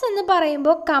 ബോണസ് എന്ന്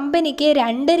പറയുമ്പോൾ കമ്പനിക്ക്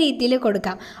രണ്ട് രീതിയിൽ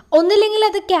കൊടുക്കാം. ഒന്നില്ലെങ്കിൽ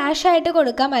അത് ക്യാഷ് ആയിട്ട്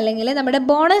കൊടുക്കാം, അല്ലെങ്കിൽ നമ്മുടെ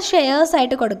ബോണസ് ഷെയർസ്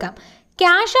ആയിട്ട് കൊടുക്കാം.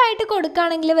 ക്യാഷ് ആയിട്ട്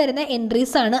കൊടുക്കുകയാണെങ്കിൽ വരുന്ന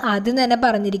എൻട്രീസ് ആണ് ആദ്യം തന്നെ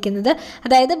പറഞ്ഞിരിക്കുന്നത്.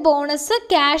 അതായത് ബോണസ്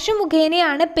ക്യാഷ്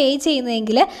മുഖേനയാണ് പേ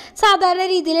ചെയ്യുന്നതെങ്കിൽ സാധാരണ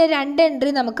രീതിയിൽ രണ്ട്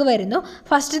എൻട്രി നമുക്ക് വരുന്നു.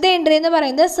 ഫസ്റ്റത്തെ എൻട്രി എന്ന്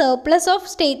പറയുന്നത് surplus of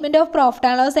statement of profit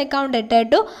and loss account return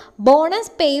to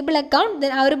bonus payable account.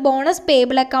 ആ ഒരു ബോണസ്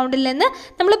പേബിൾ അക്കൗണ്ടിൽ നിന്ന്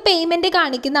നമ്മൾ പേയ്മെൻറ്റ്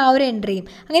കാണിക്കുന്ന ആ ഒരു എൻട്രിയും.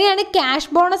 അങ്ങനെയാണ്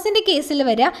ക്യാഷ് ബോണസിൻ്റെ കേസിൽ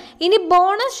വരിക. ഇനി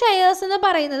ബോണസ് ഷെയർസ് എന്ന്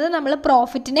പറയുന്നത് നമ്മൾ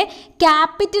പ്രോഫിറ്റിനെ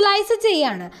ക്യാപിറ്റലൈസ്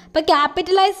ചെയ്യാണ്. അപ്പോൾ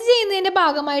ക്യാപിറ്റലൈസ് ചെയ്യുന്നതിൻ്റെ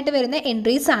ഭാഗമായിട്ട് വരുന്ന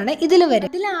എൻട്രീസ് ആണ് ഇതിൽ വരും.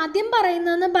 ഇതിൽ ആദ്യം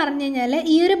പറയുന്നതെന്ന് പറഞ്ഞു കഴിഞ്ഞാൽ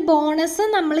ഈ ഒരു ബോണസ്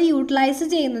നമ്മൾ യൂട്ടിലൈസ്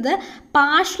ചെയ്യുന്നത്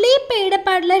പാർഷ്യലി പെയ്ഡപ്പ്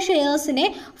ആയിട്ടുള്ള ഷെയർസിനെ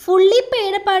ഫുള്ളി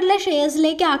പെയ്ഡപ്പ് ആയിട്ടുള്ള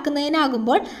ഷെയർസിലേക്ക്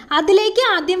ആക്കുന്നതിനാകുമ്പോൾ അതിലേക്ക്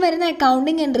ആദ്യം വരുന്ന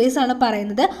അക്കൗണ്ടിങ് എൻട്രീസ് ആണ്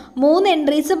പറയുന്നത്. 3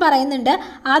 എൻട്രീസ് പറയുന്നുണ്ട്.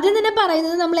 ആദ്യം തന്നെ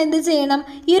പറയുന്നത് നമ്മൾ എന്ത് ചെയ്യണം,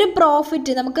 ഈ ഒരു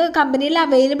പ്രോഫിറ്റ് നമുക്ക് കമ്പനിയിൽ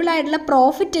അവൈലബിൾ ആയിട്ടുള്ള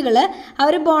പ്രോഫിറ്റുകൾ ആ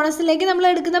ഒരു ബോണസിലേക്ക് നമ്മൾ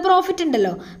എടുക്കുന്ന പ്രോഫിറ്റ്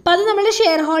ഉണ്ടല്ലോ, അപ്പോൾ അത് നമ്മൾ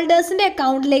ഷെയർ ഹോൾഡേഴ്സിൻ്റെ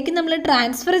അക്കൗണ്ടിലേക്ക് നമ്മൾ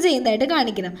ട്രാൻസ്ഫർ ചെയ്യുന്നതായിട്ട്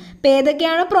കാണിക്കണം. അപ്പോൾ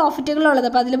ഏതൊക്കെയാണ് പ്രോഫിറ്റുകൾ ഉള്ളത്,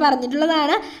 അപ്പോൾ അതിൽ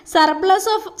പറഞ്ഞിട്ടുള്ളതാണ് surplus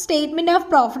of statement of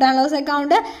profit and loss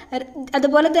account,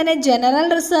 അതുപോലെ തന്നെ general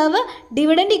reserve,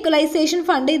 dividend equalisation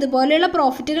fund, ഇതുപോലെയുള്ള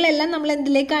പ്രോഫിറ്റുകളെല്ലാം നമ്മൾ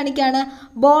എന്തിലേക്ക് കാണിക്കുകയാണ്,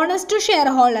 ബോണസ് ടു ഷെയർ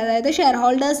ഹോൾഡർ, അതായത് ഷെയർ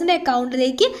ഹോൾഡേഴ്സിൻ്റെ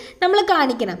അക്കൗണ്ടിലേക്ക് നമ്മൾ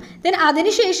കാണിക്കണം. ദെൻ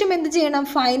അതിനുശേഷം എന്ത് ചെയ്യണം,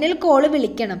 ഫൈനൽ കോൾ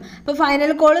വിളിക്കണം. അപ്പോൾ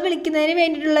ഫൈനൽ കോൾ വിളിക്കുന്നതിന്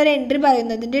വേണ്ടിയിട്ടുള്ള ഒരു എൻട്രി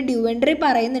പറയുന്നത്, അതിൻ്റെ ഡ്യൂ എൻട്രി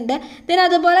പറയുന്നുണ്ട്. ദെൻ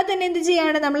അതുപോലെ തന്നെ എന്ത്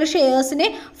ചെയ്യാണ്, നമ്മൾ ഷെയർസിനെ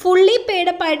ഫുള്ളി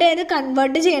പെയ്ഡപ്പ് ആയിട്ട് അതിന്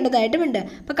കൺവേർട്ട് ചെയ്യേണ്ടതായിട്ടുമുണ്ട്.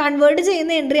 അപ്പോൾ കൺവേർട്ട്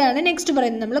ചെയ്യുന്ന എൻട്രിയാണ് നെക്സ്റ്റ്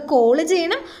പറയുന്നത്. നമ്മൾ കോൾ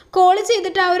ചെയ്യണം. കോൾ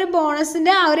ചെയ്തിട്ട് ആ ഒരു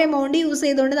ബോണസിൻ്റെ ആ ഒരു എമൗണ്ട് യൂസ്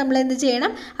ചെയ്തുകൊണ്ട് നമ്മൾ എന്ത്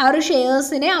ചെയ്യണം, ആ ഒരു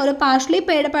ഷെയർസിനെ, ആ ഒരു പാർഷ്യലി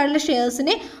പെയ്ഡപ്പ് ആയിട്ടുള്ള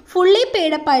ഷെയർസിനെ ഫുള്ളി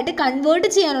പെയ്ഡപ്പ് ആയിട്ട് കൺവേർട്ട്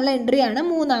ചെയ്യാനുള്ള എൻട്രിയാണ്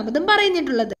മൂന്നാമതും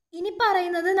പറഞ്ഞിട്ടുള്ളത്. ഇനി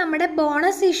പറയുന്നത് നമ്മുടെ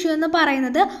ബോണസ് ഇഷ്യൂ എന്ന്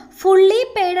പറയുന്നത് ഫുള്ളി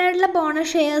പെയ്ഡ് ആയിട്ടുള്ള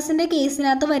ബോണസ് ഷെയർസിൻ്റെ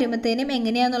കേസിനകത്ത് വരുമ്പോഴത്തേനും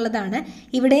എങ്ങനെയാണെന്നുള്ളതാണ്.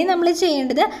 ഇവിടെയും നമ്മൾ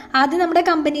ചെയ്യേണ്ടത് ആദ്യം നമ്മുടെ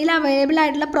കമ്പനിയിൽ അവൈലബിൾ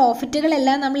ആയിട്ടുള്ള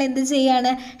പ്രോഫിറ്റുകളെല്ലാം നമ്മൾ എന്ത്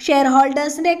ചെയ്യുകയാണ്, ഷെയർ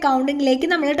ഹോൾഡേഴ്സിൻ്റെ അക്കൗണ്ടിലേക്ക്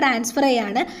നമ്മൾ ട്രാൻസ്ഫർ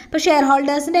ചെയ്യുകയാണ്. അപ്പോൾ ഷെയർ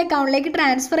ഹോൾഡേഴ്സിൻ്റെ അക്കൗണ്ടിലേക്ക്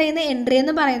ട്രാൻസ്ഫർ ചെയ്യുന്ന എൻട്രി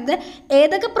എന്ന് പറയുന്നത്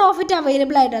ഏതൊക്കെ പ്രോഫിറ്റ്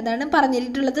അവൈലബിൾ ആയിട്ട്, അതാണ്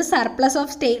പറഞ്ഞിട്ടുള്ളത് surplus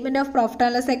of statement of profit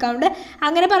and loss account,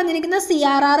 അങ്ങനെ പറഞ്ഞിരിക്കുന്ന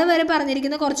CRR വരെ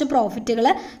പറഞ്ഞിരിക്കുന്ന കുറച്ച് പ്രോഫിറ്റുകൾ.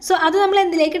 സോ അത് നമ്മൾ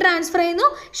എന്തിലേക്ക് ട്രാൻസ്ഫർ ചെയ്യുന്നു,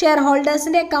 ഷെയർ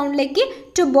ഹോൾഡേഴ്സിൻ്റെ അക്കൗണ്ടിലേക്ക്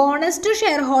to bonus to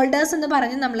share holders എന്ന്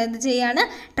പറഞ്ഞ് നമ്മൾ എന്ത് ചെയ്യാണ്,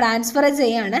 ട്രാൻസ്ഫർ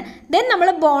ചെയ്യാണ്. ദെൻ നമ്മൾ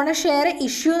ബോണസ് ഷെയർ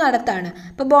ഇഷ്യൂ നടത്താണ്.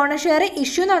 അപ്പോൾ ബോണസ് ഷെയർ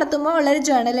ഇഷ്യൂ നടത്തുമ്പോൾ ഉള്ളൊരു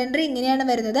ജേർണൽ എൻട്രി ഇങ്ങനെയാണ്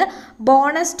വരുന്നത്,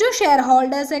 bonus to share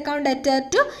holders account debtor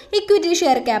to equity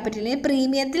share capital.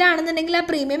 പ്രീമിയത്തിലാണെന്നുണ്ടെങ്കിൽ ആ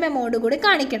പ്രീമിയം എമൗണ്ട് കൂടി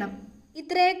കാണിക്കണം.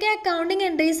 ഇത്രയൊക്കെ അക്കൗണ്ടിങ്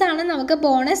എൻട്രീസ് ആണ് നമുക്ക്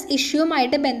ബോണസ്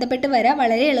ഇഷ്യൂവുമായിട്ട് ബന്ധപ്പെട്ട് വരാം.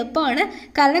 വളരെ എളുപ്പമാണ്,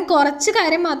 കാരണം കുറച്ച്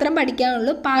കാര്യം മാത്രം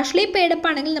പഠിക്കാനുള്ളൂ. പാർഷ്യലി പെയ്ഡപ്പ്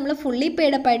ആണെങ്കിൽ നമ്മൾ ഫുള്ളി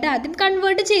പെയ്ഡപ്പ് ആയിട്ട് ആദ്യം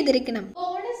കൺവേർട്ട് ചെയ്തിരിക്കണം.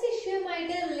 ബോണസ്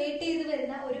ഇഷ്യൂവുമായിട്ട് റിലേറ്റ് ചെയ്ത്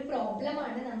വരുന്ന ഒരു പ്രോബ്ലം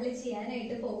ആണ് നമ്മൾ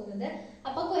ചെയ്യാനായിട്ട് പോകുന്നത്.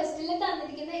 അപ്പോൾ ക്വസ്റ്റ്യനിൽ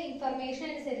തന്നിരിക്കുന്ന ഇൻഫർമേഷൻ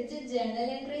അനുസരിച്ച്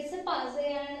ജേർണൽ എൻട്രീസ് പാസ്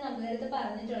ചെയ്യാനാണ് നമ്മളടുത്ത്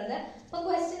പറഞ്ഞിട്ടുള്ളത്. അപ്പോൾ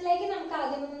ക്വസ്റ്റ്യനിലേക്ക് നമുക്ക്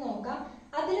ആദ്യം ഒന്ന് നോക്കാം.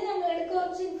 അതിൽ നമ്മളടുത്ത്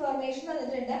കുറച്ച് ഇൻഫർമേഷൻ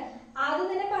തന്നിട്ടുണ്ട്. ആദ്യം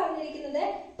തന്നെ പറഞ്ഞിരിക്കുന്നത്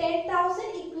 10,000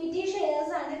 ഇക്വിറ്റി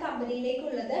ഷെയർസ് ആണ്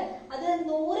കമ്പനിയിലേക്കുള്ളത്. അത്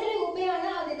 100 രൂപയാണ്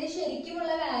അതിന്റെ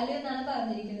ശരിക്കുമുള്ള വാല്യൂ എന്നാണ്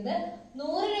പറഞ്ഞിരിക്കുന്നത്.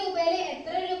 100 രൂപയിൽ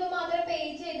എത്ര രൂപ മാത്രമേ പേ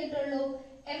ചെയ്തിട്ടുള്ളൂ,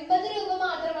 80 രൂപ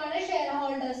മാത്രമാണ് ഷെയർ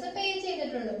ഹോൾഡേഴ്സ് പേ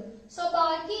ചെയ്തിട്ടുള്ളൂ. സോ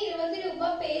ബാക്കി 20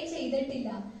 രൂപ പേ ചെയ്തിട്ടില്ല.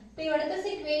 അപ്പൊ ഇവിടുത്തെ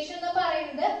സിറ്റുവേഷൻ എന്ന്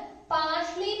പറയുന്നത്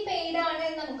പാർഷ്യലി പെയ്ഡ് ആണ്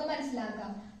എന്ന് നമുക്ക്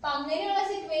മനസ്സിലാക്കാം. അപ്പൊ അങ്ങനെയുള്ള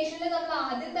സിറ്റുവേഷനിൽ നമ്മൾ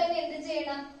ആദ്യം തന്നെ എന്ത്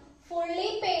ചെയ്യണം, ഫുള്ളി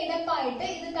പെയ്ഡപ്പ് ആയിട്ട്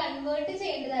ഇത് കൺവേർട്ട്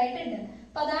ചെയ്യേണ്ടതായിട്ടുണ്ട്.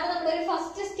 അപ്പൊ അതാണ് നമ്മുടെ ഒരു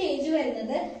ഫസ്റ്റ് സ്റ്റേജ്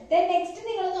വരുന്നത്. ദെൻ നെക്സ്റ്റ്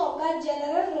നിങ്ങൾ നോക്കാം,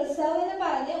 ജനറൽ റിസർവ് എന്ന്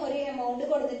പറഞ്ഞ് ഒരു എമൗണ്ട്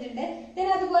കൊടുത്തിട്ടുണ്ട്. ദെൻ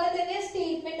അതുപോലെ തന്നെ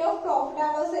statement of profit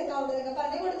and loss account എന്നൊക്കെ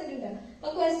പറഞ്ഞ് കൊടുത്തിട്ടുണ്ട്.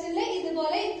 അപ്പൊ ക്വസ്റ്റ്യനിൽ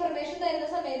ഇതുപോലെ ഇൻഫർമേഷൻ തരുന്ന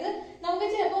സമയത്ത് നമുക്ക്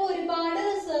ചിലപ്പോൾ ഒരുപാട്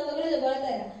റിസർവുകൾ ഇതുപോലെ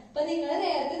തരാം. അപ്പൊ നിങ്ങൾ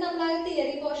നേരത്തെ നമ്മൾ ആ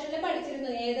തിയറി പോർഷനിൽ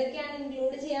പഠിച്ചിരുന്നു ഏതൊക്കെയാണ്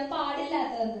ഇൻക്ലൂഡ് ചെയ്യാൻ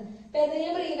പാടില്ലാത്തതെന്ന്. ഇപ്പൊ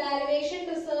ഏതെങ്കിലും റീവാലുവേഷൻ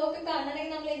റിസർവ് ഒക്കെ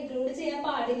കാണണമെങ്കിൽ നമ്മൾ ഇൻക്ലൂഡ് ചെയ്യാൻ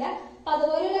പാടില്ല. അപ്പൊ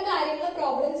അതുപോലെയുള്ള കാര്യങ്ങൾ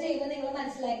പ്രോബ്ലം ചെയ്യുമ്പോൾ നിങ്ങൾ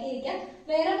മനസ്സിലാക്കിയിരിക്കാം.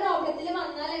 വേറെ പ്രോബ്ലത്തിൽ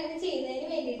വന്നാൽ അങ്ങനെ ചെയ്യുന്നതിന്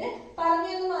വേണ്ടിയിട്ട്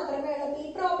പറഞ്ഞതെന്ന് മാത്രമേ ഉള്ളൂ. ഈ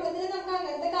പ്രോബ്ലത്തിൽ നമുക്ക്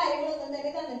അങ്ങനത്തെ കാര്യങ്ങളൊന്നും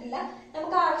തന്നെ തന്നിട്ടില്ല.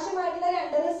 നമുക്ക് ആവശ്യമായിട്ടുള്ള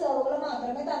 2 റിസർവുകൾ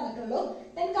മാത്രമേ തന്നിട്ടുള്ളൂ.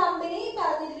 ദെൻ കമ്പനി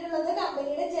പറഞ്ഞിട്ടുള്ളത്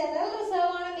കമ്പനിയുടെ ജനറൽ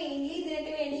റിസർവ് ആണ് മെയിൻലി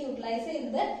ഇതിനൊക്കെ വേണ്ടി യൂട്ടിലൈസ്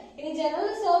ചെയ്യുന്നത്. ഇനി ജനറൽ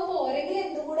റിസർവ് പോരെങ്കിൽ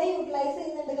എന്തുകൂടെ യൂട്ടിലൈസ്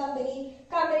ചെയ്യുന്നുണ്ട്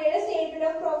കമ്പനിയുടെ statement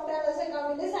of profit and loss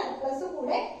അക്കൗണ്ടിന്റെ സർപ്ലസ്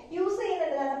കൂടെ യൂസ്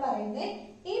ചെയ്യുന്നുണ്ടെന്നാണ് പറയുന്നത്.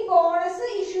 ഈ ബോണസ്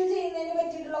ഇഷ്യൂ ചെയ്യുന്നതിന്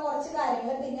പറ്റിയിട്ടുള്ള കുറച്ച്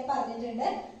കാര്യങ്ങൾ പിന്നെ പറഞ്ഞിട്ടുണ്ട്.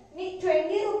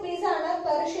 20 rupees ആണ്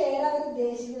പെർ ഷെയർ അവർ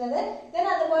ഉദ്ദേശിക്കുന്നത്. ദെൻ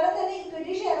അതുപോലെ തന്നെ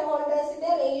ഇക്വിറ്റി ഷെയർ ഹോൾഡേഴ്സിന്റെ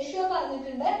റേഷ്യോ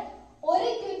പറഞ്ഞിട്ടുണ്ട്. ഒരു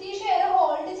ഇക്വിറ്റി ഷെയർ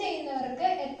ഹോൾഡ് ചെയ്യുന്നവർക്ക്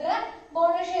എത്ര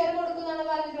ബോണസ് ഷെയർ കൊടുക്കുന്നതാണ്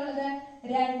പറഞ്ഞിട്ടുള്ളത്,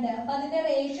 2. അപ്പൊ അതിന്റെ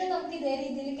റേഷ്യോ നമുക്ക് ഇതേ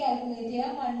രീതിയിൽ കാൽക്കുലേറ്റ്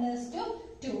ചെയ്യാം, 1:2.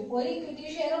 ഒരു ഇക്വിറ്റി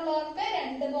ഷെയർ ഉള്ളവർക്ക്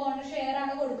 2 ബോണസ് ഷെയർ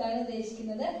ആണ് കൊടുക്കുക. കൊടുക്കാൻ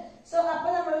ഉദ്ദേശിക്കുന്നത്. സോ അപ്പൊ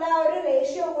നമ്മളുടെ ആ ഒരു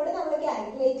റേഷ്യോ കൂടി നമ്മൾ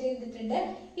കാൽക്കുലേറ്റ് ചെയ്തിട്ടുണ്ട്.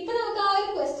 ഇപ്പൊ നമുക്ക് ആ ഒരു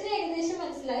ക്വസ്റ്റ്യൻ ഏകദേശം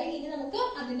മനസ്സിലായി. ഇനി നമുക്ക്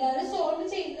അതിന്റെ ആ ഒരു സോൾവ്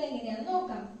ചെയ്യുന്നത് എങ്ങനെയാണെന്ന്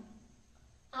നോക്കാം.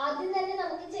 ആദ്യം തന്നെ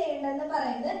നമുക്ക് ചെയ്യേണ്ടതെന്ന്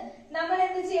പറയുന്നത് നമ്മൾ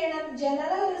എന്ത് ചെയ്യണം,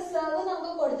 ജനറൽ റിസർവ്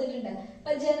നമുക്ക് കൊടുത്തിട്ടുണ്ട്.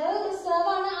 അപ്പൊ ജനറൽ റിസർവ്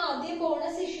ആണ് ആദ്യം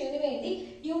ബോണസ് ഇഷ്യൂവിന് വേണ്ടി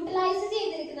യൂട്ടിലൈസ്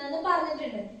ചെയ്തിരിക്കുന്നതെന്ന്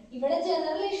പറഞ്ഞിട്ടുണ്ട്. ഇവിടെ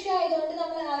ജനറൽ ഇഷ്യൂ ആയതുകൊണ്ട്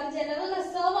നമ്മൾ ആ ഒരു ജനറൽ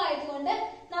റിസർവ് ആയതുകൊണ്ട്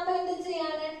നമ്മൾ എന്ത്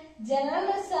ചെയ്യാണ്, ജനറൽ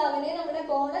റിസർവിനെ നമ്മുടെ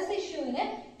ബോണസ് ഇഷ്യൂവിന്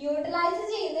യൂട്ടിലൈസ്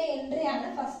ചെയ്യുന്ന എൻട്രി ആണ്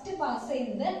ഫസ്റ്റ് പാസ്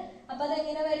ചെയ്യുന്നത്. അപ്പൊ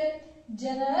അതെങ്ങനെ വരും,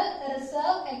 general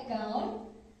reserve account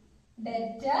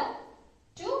debtor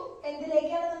to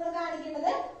എന്തിലേക്കാണ് നമ്മൾ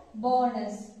കാണിക്കുന്നത്,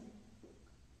 ബോണസ്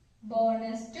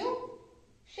ടു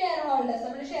ഷെയർ ഹോൾഡേഴ്സ്.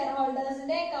 നമ്മുടെ ഷെയർ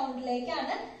ഹോൾഡേഴ്സിന്റെ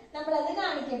അക്കൗണ്ടിലേക്കാണ് നമ്മൾ അത്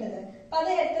കാണിക്കേണ്ടത്. അപ്പൊ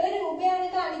അത് എത്ര രൂപയാണ്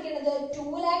കാണിക്കേണ്ടത്,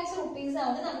 2 lakhs rupees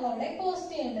ആണ് നമ്മൾ അവിടെ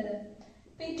പോസ്റ്റ് ചെയ്യേണ്ടത്.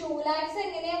 അപ്പൊ ഈ 2 lakhs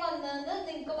എങ്ങനെയാ വന്നതെന്ന്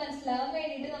നിങ്ങൾക്ക് മനസ്സിലാവാൻ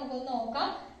വേണ്ടിയിട്ട് നമുക്കൊന്ന് നോക്കാം.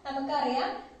 നമുക്കറിയാം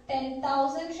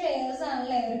 10,000 ഷെയർസ്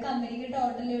ആണല്ലേ ഒരു കമ്പനിക്ക്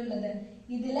ടോട്ടലി ഉള്ളത്.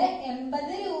 ഇതില്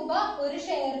 80 രൂപ ഒരു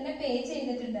ഷെയറിന് പേ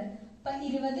ചെയ്തിട്ടുണ്ട്. അപ്പൊ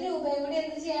 20 രൂപയും കൂടി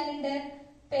എന്ത് ചെയ്യാനുണ്ട്,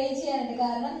 പേ ചെയ്യാനുണ്ട്.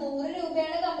 കാരണം 100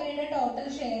 രൂപയാണ് കമ്പനിയുടെ ടോട്ടൽ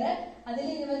ഷെയർ. അതിൽ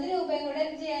 20 രൂപയും കൂടെ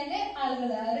എന്ത് ചെയ്യാനുണ്ട്,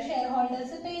 ആളുകൾ ആ ഒരു ഷെയർ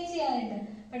ഹോൾഡേഴ്സ് പേ ചെയ്യാനുണ്ട്.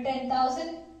 അപ്പൊ 10,000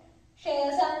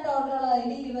 ഷെയർസ് ആണ് ടോട്ടൽ ഉള്ളത്.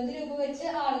 അതിൽ 20 രൂപ വെച്ച്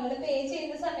ആളുകൾ പേ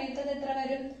ചെയ്യുന്ന സമയത്ത് അത് എത്ര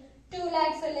വരും, 2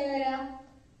 lakhs അല്ലേ വരാ.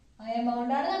 ആ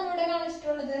എമൗണ്ട് ആണ് നമ്മളിവിടെ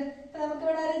കാണിച്ചിട്ടുള്ളത്. അപ്പൊ നമുക്ക്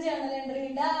ഇവിടെ ഒരു ജേണൽ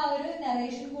എൻട്രിയുടെ ആ ഒരു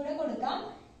നറേഷൻ കൂടെ കൊടുക്കാം.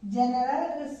 General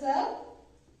reserve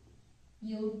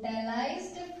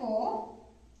utilised four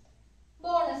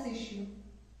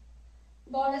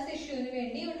bonus ഇഷ്യൂവിന്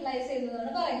വേണ്ടി യൂട്ടിലൈസ് ചെയ്തതാണ്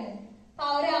പറയുന്നത്. അപ്പൊ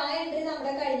ആ ഒരു എൻട്രി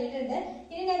നമ്മുടെ കഴിഞ്ഞിട്ടുണ്ട്.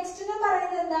 ഇനി നെക്സ്റ്റ് എന്ന്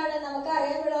പറയുന്നത് എന്താണ്,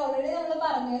 നമുക്കറിയാം ഇവിടെ ഓൾറെഡി നമ്മൾ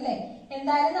പറഞ്ഞു അല്ലെ,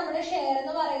 എന്തായാലും നമ്മുടെ ഷെയർ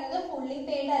എന്ന് പറയുന്നത് ഫുള്ളി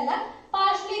പെയ്ഡ് അല്ല,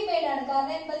 പാർഷ്യലി പെയ്ഡ് ആണ്.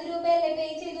 കാരണം 80 രൂപയല്ലേ പേ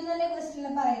ചെയ്തു എന്നല്ലേ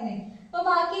ക്വസ്റ്റ്യനിൽ പറയുന്നത്. അപ്പൊ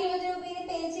ബാക്കി 20 രൂപ ഇനി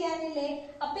പേ ചെയ്യാനില്ലേ.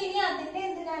 അപ്പൊ ഇനി അതിന്റെ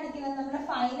എന്ത് കാണിക്കണം, നമ്മുടെ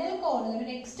ഫൈനൽ കോൾ, ഒരു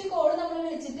നെക്സ്റ്റ് കോൾ നമ്മൾ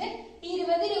വിളിച്ചിട്ട്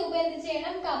 20 രൂപ എന്ത്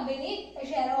ചെയ്യണം, കമ്പനി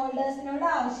ഷെയർ ഹോൾഡേഴ്സിനോട്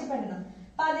ആവശ്യപ്പെടണം.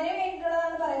 അപ്പൊ അതിന്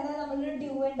വേണ്ടിയിട്ടുള്ളതാണ് പറയുന്നത്, നമ്മളൊരു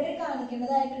ഡ്യൂ എൻട്രി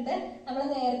കാണിക്കേണ്ടതായിട്ടുണ്ട്. നമ്മൾ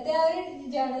നേരത്തെ ആ ഒരു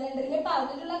ജേണൽ എൻട്രിയിൽ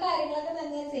പറഞ്ഞിട്ടുള്ള കാര്യങ്ങളൊക്കെ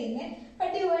തന്നെയാണ് ചെയ്യുന്നത്. അപ്പൊ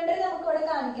ഡ്യൂ എൻട്രി നമുക്ക് ഇവിടെ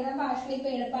കാണിക്കണം. പാർഷ്യലി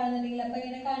പെയ്ഡ് ആണെന്നുണ്ടെങ്കിൽ അപ്പൊ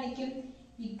ഇങ്ങനെ കാണിക്കും,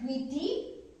 ഇക്വിറ്റി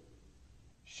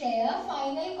ഷെയർ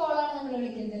ഫൈനൽ കോൾ ആണ് നമ്മൾ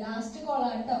വിളിക്കുന്നത്, ലാസ്റ്റ് കോൾ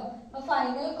ആണ് കേട്ടോ. അപ്പൊ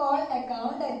final call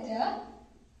account debtor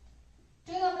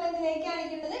to നമ്മൾ എന്തിലേക്ക്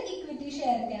കാണിക്കേണ്ടത്, ഇക്വിറ്റി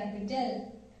ഷെയർ ക്യാപിറ്റൽ.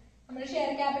 നമ്മൾ ഷെയർ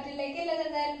ക്യാപിറ്റലിലേക്ക് അല്ലാതെ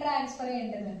എന്തായാലും ട്രാൻസ്ഫർ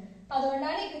ചെയ്യേണ്ടത്. അപ്പൊ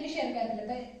അതുകൊണ്ടാണ് ഇക്വിറ്റി ഷെയർ ക്യാപിറ്റൽ.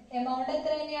 അപ്പൊ എമൗണ്ട്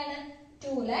എത്ര തന്നെയാണ്,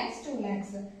 2 lakhs.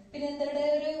 പിന്നെ എന്തിവിടെ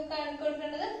ഒരു കണക്ക്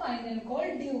കൊടുക്കേണ്ടത്, ഫൈനൽ കോൾ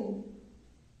ഡ്യൂ.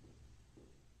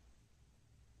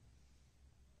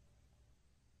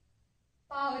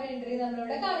 ആ ഒരു എൻട്രി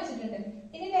നമ്മളിവിടെ കാണിച്ചിട്ടുണ്ട്.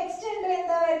 ഇനി നെക്സ്റ്റ് എൻട്രി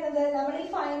എന്താ വരുന്നത്, നമ്മൾ ഈ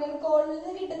ഫൈനൽ കോളിൽ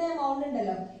നിന്ന് കിട്ടുന്ന എമൗണ്ട്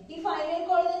ഉണ്ടല്ലോ, ഈ ഫൈനൽ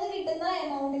കോളിൽ നിന്ന് കിട്ടുന്ന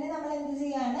എമൗണ്ടിനെ നമ്മൾ എന്ത്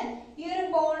ചെയ്യാണ്, ഈ ഒരു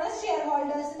ബോണസ് ഷെയർ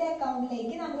ഹോൾഡേഴ്സിന്റെ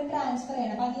അക്കൗണ്ടിലേക്ക് നമ്മൾ ട്രാൻസ്ഫർ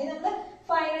ചെയ്യണം. അപ്പൊ അതിൽ നമ്മൾ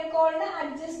ഫൈനൽ കോളിനെ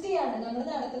അഡ്ജസ്റ്റ് ചെയ്യാണ്. നമ്മൾ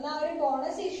നടത്തുന്ന ആ ഒരു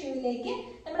ബോണസ് ഇഷ്യൂവിലേക്ക്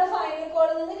നമ്മുടെ ഫൈനൽ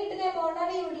കോളിൽ നിന്ന് കിട്ടുന്ന എമൗണ്ട്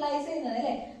ആണ് യൂട്ടിലൈസ് ചെയ്യുന്നത്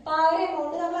അല്ലെ. അപ്പൊ ആ ഒരു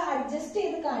എമൗണ്ട് നമ്മൾ അഡ്ജസ്റ്റ്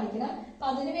ചെയ്ത് കാണിക്കണം. അപ്പൊ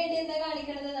അതിന് വേണ്ടി എന്താ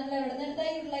കാണിക്കുന്നത്, നമ്മൾ എവിടെ നിന്ന്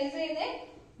യൂട്ടിലൈസ് ചെയ്യുന്നത്,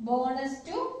 ബോണസ്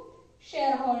ടു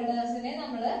ഷെയർ ഹോൾഡേഴ്സിനെ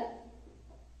നമ്മൾ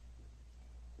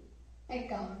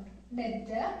അക്കൗണ്ട്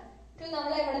ഡെറ്റർ ടു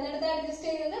നമ്മൾ എവിടെ നിന്ന് അഡ്ജസ്റ്റ്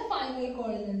ചെയ്യുന്നത്, ഫൈനൽ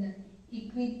കോളിൽ നിന്ന്,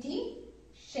 ഇക്വിറ്റി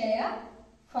ഷെയർ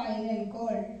ഫൈനൽ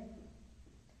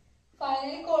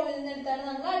കോളിൽ നിന്ന് എടുത്താണ്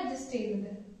നമ്മൾ അഡ്ജസ്റ്റ്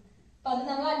ചെയ്യുന്നത്. അപ്പൊ അത്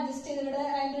നമ്മൾ അഡ്ജസ്റ്റ് ചെയ്ത് ഇവിടെ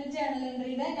അതിന്റെ ഒരു ജേണൽ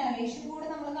എൻട്രിയുടെ നറേഷൻ കൂടെ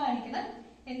നമ്മൾ കാണിക്കണം.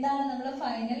 എന്താണ്, നമ്മൾ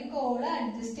ഫൈനൽ കോള്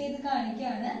അഡ്ജസ്റ്റ് ചെയ്ത്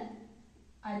കാണിക്കുകയാണ്,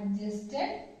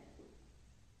 അഡ്ജസ്റ്റഡ്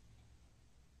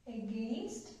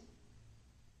against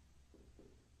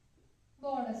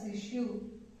ബോണസ് ഇഷ്യൂ.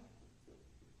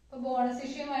 അപ്പൊ ബോണസ്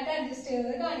ഇഷ്യൂമായിട്ട് അഡ്ജസ്റ്റ്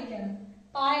ചെയ്തത് കാണിക്കണം.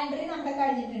 അപ്പൊ ആ എൻട്രി നമ്മുടെ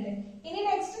കഴിഞ്ഞിട്ടുണ്ട്. ഇനി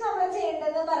നെക്സ്റ്റ് നമ്മൾ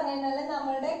ചെയ്യേണ്ടതെന്ന് പറഞ്ഞു കഴിഞ്ഞാൽ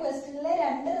നമ്മളുടെ ക്വസ്റ്റ്യനിൽ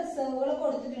 2 റിസർവുകൾ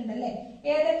കൊടുത്തിട്ടുണ്ട് അല്ലെ.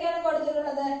 ഏതൊക്കെയാണ്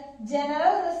കൊടുത്തിട്ടുള്ളത്,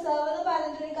 ജനറൽ റിസർവ് എന്ന്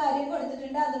പറഞ്ഞിട്ടൊരു കാര്യം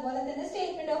കൊടുത്തിട്ടുണ്ട്. അതുപോലെ തന്നെ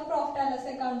statement of profit and loss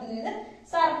അക്കൗണ്ടിൽ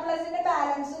സർപ്ലസിന്റെ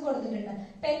ബാലൻസും കൊടുത്തിട്ടുണ്ട്.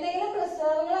 അപ്പൊ എന്തെങ്കിലും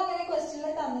റിസർവുകൾ അങ്ങനെ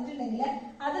ക്വസ്റ്റ്യനിൽ തന്നിട്ടുണ്ടെങ്കിൽ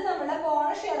അത് നമ്മുടെ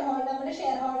ബോണസ് നമ്മുടെ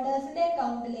ഷെയർ ഹോൾഡേഴ്സിന്റെ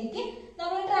അക്കൗണ്ടിലേക്ക്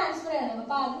നമ്മൾ ട്രാൻസ്ഫർ ചെയ്യണം.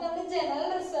 അപ്പൊ അത് നമ്മൾ ജനറൽ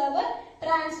റിസർവ്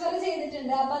ട്രാൻസ്ഫർ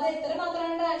ചെയ്തിട്ടുണ്ട്. അപ്പൊ അത് എത്ര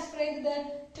മാത്രമാണ് ട്രാൻസ്ഫർ ചെയ്തത്,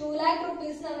 2 lakh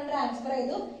rupees നമ്മൾ ട്രാൻസ്ഫർ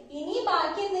ചെയ്തു. ഇനി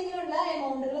ബാക്കി എന്തെങ്കിലും ഉള്ള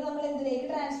എമൗണ്ടുകൾ നമ്മൾ എന്തിലേക്ക്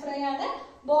ട്രാൻസ്ഫർ ചെയ്യാണ്,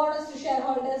 ബോണസ് ടു ഷെയർ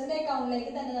ഹോൾഡേഴ്സിന്റെ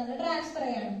അക്കൗണ്ടിലേക്ക് തന്നെ നമ്മൾ ട്രാൻസ്ഫർ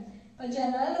ചെയ്യണം. അപ്പൊ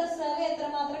ജനറൽ റിസർവ്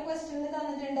എത്രമാത്രം ക്വസ്റ്റ്യനിൽ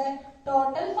തന്നിട്ടുണ്ട്,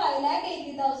 ടോട്ടൽ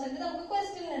 5,80,000 നമുക്ക്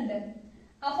ക്വസ്റ്റ്യനിലുണ്ട്.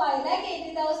 ആ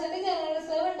 5,80,000 ജനറൽ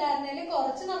റിസർവ് ഉണ്ടായിരുന്നതിൽ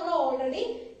കുറച്ച് നമ്മൾ ഓൾറെഡി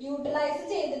യൂട്ടിലൈസ്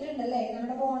ചെയ്തിട്ടുണ്ട് അല്ലെ.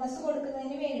 നമ്മുടെ ബോണസ്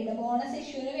കൊടുക്കുന്നതിന് വേണ്ടിയിട്ട്, ബോണസ്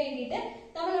ഇഷ്യൂവിന് വേണ്ടിയിട്ട്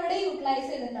നമ്മൾ ഇവിടെ യൂട്ടിലൈസ്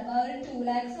ചെയ്തിട്ടുണ്ട്. അപ്പൊ ആ ഒരു 2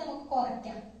 lakhs നമുക്ക്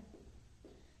കുറയ്ക്കാം.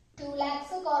 2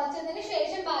 lakhs കുറച്ചതിന്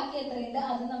ശേഷം ബാക്കി എത്രയുണ്ട്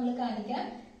അത് നമ്മൾ കാണിക്കണം.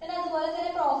 പിന്നെ അതുപോലെ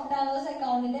തന്നെ പ്രോഫിറ്റ് ആൻഡ് ലോസ്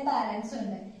അക്കൗണ്ടിന്റെ ബാലൻസ്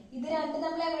ഉണ്ട്. ഇത് രണ്ടും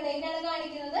നമ്മൾ എവിടേക്കാണ്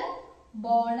കാണിക്കുന്നത്?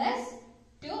 Bonus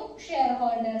to share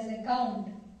holders account.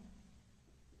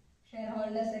 Share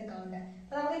account.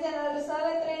 അപ്പൊ നമുക്ക് ജനറൽ റിസർവ്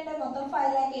എത്രയുണ്ട്? മൊത്തം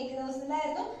 5,80,000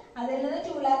 ആയിരുന്നു. അതിൽ നിന്ന്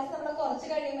 2 lakhs നമ്മൾ കുറച്ച്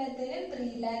കഴിയുമ്പോഴത്തേനും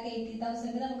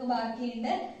 3,80,000 നമുക്ക്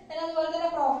ബാക്കിയുണ്ട്. അതുപോലെ തന്നെ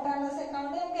പ്രോഫിറ്റ് ആൻഡ് ലോസ്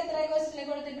അക്കൗണ്ട് നമുക്ക് എത്ര ക്വസ്റ്റിനെ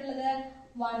കൊടുത്തിട്ടുള്ളത്?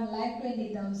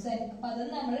 1,20,000. അപ്പൊ അത്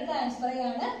നമ്മൾ ട്രാൻസ്ഫർ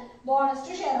ചെയ്യാണ് ബോണസ്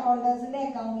ടു ഷെയർ ഹോൾഡേഴ്സിന്റെ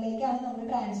അക്കൗണ്ടിലേക്കാണ് നമ്മൾ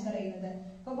ട്രാൻസ്ഫർ ചെയ്യുന്നത്.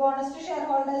 അപ്പൊ ബോണസ് ടു ഷെയർ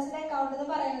ഹോൾഡേഴ്സിന്റെ അക്കൗണ്ട് എന്ന്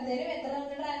പറയുന്നതിനും എത്ര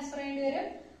നമുക്ക് ട്രാൻസ്ഫർ ചെയ്യേണ്ടി വരും?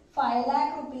 5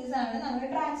 lakh rupees ആണ് നമ്മൾ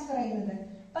ട്രാൻസ്ഫർ ചെയ്യുന്നത്.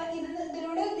 അപ്പൊ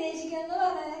ഇതിലൂടെ ഉദ്ദേശിക്കുന്നത്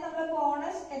പറഞ്ഞാൽ നമ്മുടെ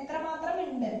ബോണസ് എത്രമാത്രം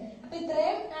ഉണ്ട്. അപ്പൊ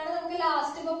ഇത്രയും ആണ് നമുക്ക്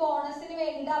ലാസ്റ്റ് ഇപ്പൊ ബോണസിന്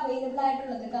വേണ്ടിയിട്ട് അവൈലബിൾ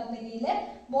ആയിട്ടുള്ളത്. കമ്പനിയില്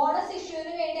ബോണസ്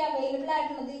ഇഷ്യൂവിന് വേണ്ടി അവൈലബിൾ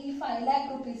ആയിട്ടുള്ളത് ഈ 5 lakh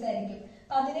rupees ആയിരിക്കും.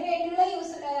 അപ്പൊ അതിന് വേണ്ടിയുള്ള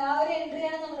ആ ഒരു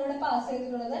എൻട്രിയാണ് നമ്മളിവിടെ പാസ്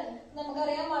ചെയ്തിട്ടുള്ളത്.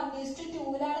 നമുക്കറിയാം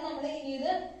 1:2 നമ്മൾ ഇനി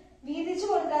ഇത് വീതിച്ചു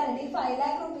കൊടുക്കാനായിട്ട് ഈ 5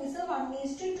 lakh rupees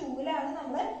 1:2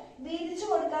 നമ്മൾ വീതിച്ചു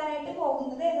കൊടുക്കാനായിട്ട്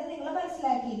പോകുന്നത് എന്ന് നിങ്ങൾ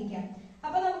മനസ്സിലാക്കിയിരിക്കാം.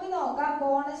 അപ്പൊ നമുക്ക് നോക്കാം.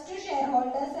 ബോണസ് ടു ഷെയർ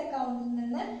ഹോൾഡേഴ്സ് അക്കൗണ്ടിൽ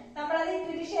നിന്ന് നമ്മൾ അത്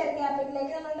ഇക്വിറ്റി ഷെയർ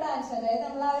ക്യാപിറ്റലിലേക്ക് നമ്മൾ ട്രാൻസ്ഫർ, അതായത്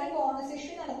നമ്മൾ ആ ഒരു ബോണസ്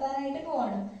ഇഷ്യൂ നടത്താനായിട്ട്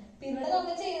പോവാണ്. അപ്പൊ ഇവിടെ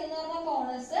നമ്മൾ ചെയ്യുന്നത് പറഞ്ഞാൽ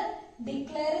ബോണസ്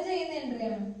ഡിക്ലെയർ ചെയ്യുന്ന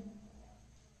എൻട്രിയാണ്.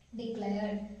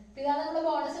 ഡിക്ലെയർഡ്. ഇതാണ് നമ്മൾ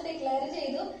ബോണസ് ഡിക്ലെയർ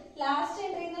ചെയ്തു. ലാസ്റ്റ്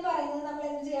എൻട്രി എന്ന് പറയുന്നത് നമ്മൾ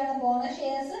എന്ത് ചെയ്യാണ്? ബോണസ്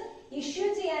ഷെയർസ് ഇഷ്യൂ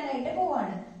ചെയ്യാനായിട്ട്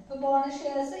പോവാണ്. അപ്പൊ ബോണസ്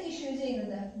ഷെയർസ് ഇഷ്യൂ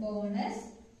ചെയ്യുന്നത് bonus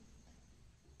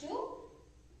to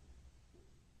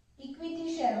equity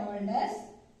share holders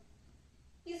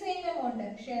ഈ same amount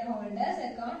share holders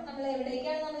account. നമ്മൾ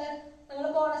എവിടേക്കാണ് നമ്മൾ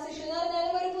ബോണസ് ഇഷ്യൂ എന്ന്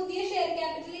പറഞ്ഞാലും ഒരു പുതിയ ഷെയർ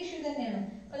ക്യാപിറ്റൽ ഇഷ്യൂ തന്നെയാണ്.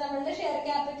 അപ്പൊ നമ്മളുടെ ഷെയർ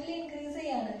ക്യാപിറ്റൽ ഇൻക്രീസ്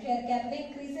ചെയ്യാണ്. ഷെയർ ക്യാപിറ്റൽ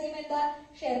ഇൻക്രീസ് ചെയ്യുമ്പോൾ എന്താ?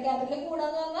 ഷെയർ ക്യാപിറ്റൽ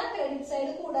കൂടാന്ന് പറഞ്ഞാൽ ക്രെഡിറ്റ്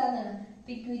സൈഡ് കൂടാന്നാണ്.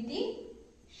 ഇക്വിറ്റി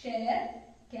ഷെയർ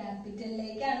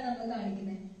ക്യാപിറ്റലിലേക്കാണ് നമ്മൾ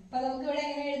കാണിക്കുന്നത്. അപ്പൊ നമുക്ക് ഇവിടെ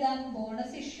എങ്ങനെ എഴുതാം?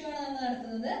 ബോണസ് ഇഷ്യൂ ആണ് നമ്മൾ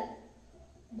നടത്തുന്നത്.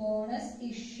 ബോണസ്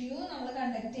ഇഷ്യൂ നമ്മൾ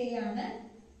കണ്ടക്ട് ചെയ്യാണ്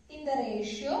ഇൻ ദ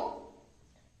റേഷ്യോ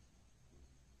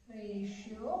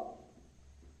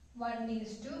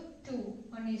 1:2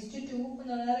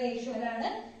 എന്നുള്ള റേഷ്യോയിലാണ്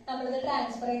നമ്മളിത്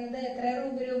ട്രാൻസ്ഫർ ചെയ്യുന്നത്. എത്ര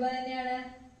രൂപ തന്നെയാണ്?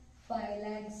 5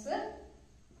 lakhs.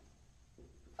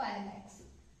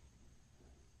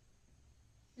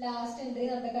 ലാസ്റ്റ് എൻട്രി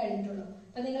നമ്മുടെ കഴിഞ്ഞിട്ടുള്ളൂ.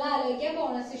 അപ്പൊ നിങ്ങൾ ആലോചിക്കുക,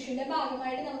 ബോണസ് ഇഷ്യൂന്റെ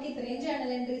ഭാഗമായിട്ട് നമുക്ക് ഇത്രയും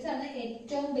ജേർണൽ എൻട്രീസ് ആണ്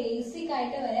ഏറ്റവും ബേസിക്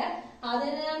ആയിട്ട് വരാം.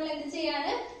 ആദ്യം നമ്മൾ എന്ത്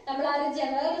ചെയ്യാണ്? നമ്മൾ ആ ഒരു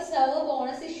ജനറൽ റിസർവ്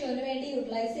ബോണസ് ഇഷ്യൂവിന് വേണ്ടി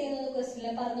യൂട്ടിലൈസ് ചെയ്യുന്നത്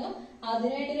ക്വസ്റ്റ്യനിൽ പറഞ്ഞു.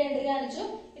 അതിനുവേണ്ടി ഒരു എൻട്രി കാണിച്ചു.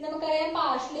 നമുക്കറിയാം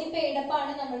പാർഷ്യലി പെയ്ഡപ്പ്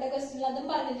ആണ് നമ്മുടെ ക്വസ്റ്റ്യനിൽ, അതും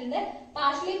പറഞ്ഞിട്ടുണ്ട്.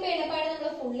 പാർഷ്യലി പെയ്ഡപ്പ് ആയിട്ട് നമ്മൾ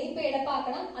ഫുള്ളി പെയ്ഡപ്പ്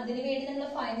ആക്കണം. അതിനുവേണ്ടി നമ്മൾ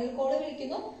ഫൈനൽ കോൾ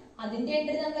വിളിക്കുന്നു. അതിന്റെ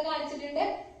എൻട്രി നമ്മൾ കാണിച്ചിട്ടുണ്ട്.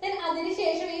 ദെൻ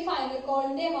അതിനുശേഷം ഈ ഫൈനൽ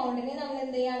കോളിന്റെ എമൗണ്ടിനെ നമ്മൾ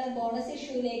എന്ത് ചെയ്യാണ്? ബോണസ്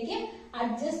ഇഷ്യൂയിലേക്ക്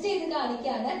അഡ്ജസ്റ്റ് ചെയ്ത്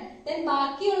കാണിക്കുകയാണ്. ദെൻ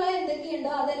ബാക്കിയുള്ള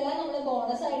എന്തൊക്കെയുണ്ടോ അതെല്ലാം നമ്മൾ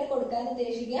ബോണസ് ആയിട്ട് കൊടുക്കാൻ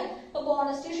ഉദ്ദേശിക്കുക. അപ്പൊ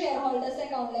ബോണസ് ടു ഷെയർ ഹോൾഡേഴ്സ്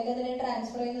അക്കൗണ്ടിലേക്ക് അതിനെ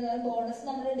ട്രാൻസ്ഫർ ചെയ്യുന്നത് ബോണസ്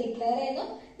നമ്മൾ ഡിക്ലെയർ ചെയ്യുന്നു.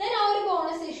 ദെൻ ആ ഒരു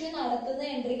ബോണസ് ഇഷ്യൂ നടത്തുന്ന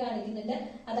എൻട്രി കാണിക്കുന്നുണ്ട്.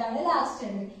 അതാണ് ലാസ്റ്റ്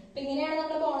എൻട്രി. അപ്പൊ ഇങ്ങനെയാണ്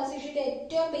നമ്മുടെ ബോണസ് ഇഷ്യൂന്റെ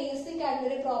ഏറ്റവും ബേസിക് ആയിട്ടുള്ള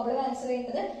ഒരു പ്രോബ്ലം ആൻസർ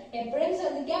ചെയ്യുന്നത്. എപ്പോഴും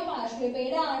ശ്രദ്ധിക്കാം, പാർഷ്യലി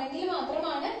പെയ്ഡ് ആണെങ്കിൽ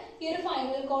മാത്രമാണ് ഈ ഒരു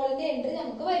ഫൈനൽ കോളിന്റെ എൻട്രി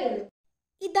നമുക്ക് വരുള്ളൂ.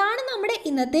 ഇതാണ് നമ്മുടെ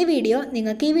ഇന്നത്തെ വീഡിയോ.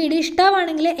 നിങ്ങൾക്ക് ഈ വീഡിയോ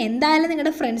ഇഷ്ടമാണെങ്കിൽ എന്തായാലും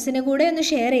നിങ്ങളുടെ ഫ്രണ്ട്സിന് കൂടെ ഒന്ന്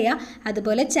ഷെയർ ചെയ്യുക.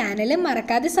 അതുപോലെ ചാനൽ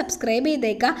മറക്കാതെ സബ്സ്ക്രൈബ്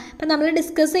ചെയ്തേക്കുക. അപ്പം നമ്മൾ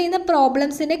ഡിസ്കസ് ചെയ്യുന്ന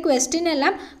പ്രോബ്ലംസിൻ്റെ ക്വസ്റ്റ്യൻ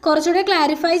എല്ലാം കുറച്ചുകൂടെ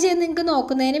ക്ലാരിഫൈ ചെയ്ത് നിങ്ങൾക്ക്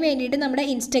നോക്കുന്നതിന് വേണ്ടിയിട്ട് നമ്മുടെ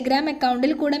ഇൻസ്റ്റഗ്രാം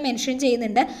അക്കൗണ്ടിൽ കൂടെ മെൻഷൻ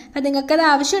ചെയ്യുന്നുണ്ട്. അപ്പം നിങ്ങൾക്കത്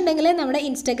ആവശ്യമുണ്ടെങ്കിൽ നമ്മുടെ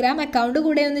ഇൻസ്റ്റഗ്രാം അക്കൗണ്ട്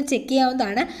കൂടെ ഒന്ന് ചെക്ക്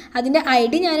ചെയ്യാവുന്നതാണ്. അതിൻ്റെ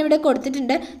ID ഞാനിവിടെ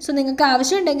കൊടുത്തിട്ടുണ്ട്. സോ നിങ്ങൾക്ക്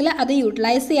ആവശ്യമുണ്ടെങ്കിൽ അത്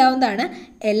യൂട്ടിലൈസ് ചെയ്യാവുന്നതാണ്.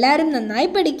 എല്ലാവരും നന്നായി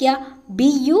പഠിക്കുക.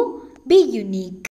 B unique.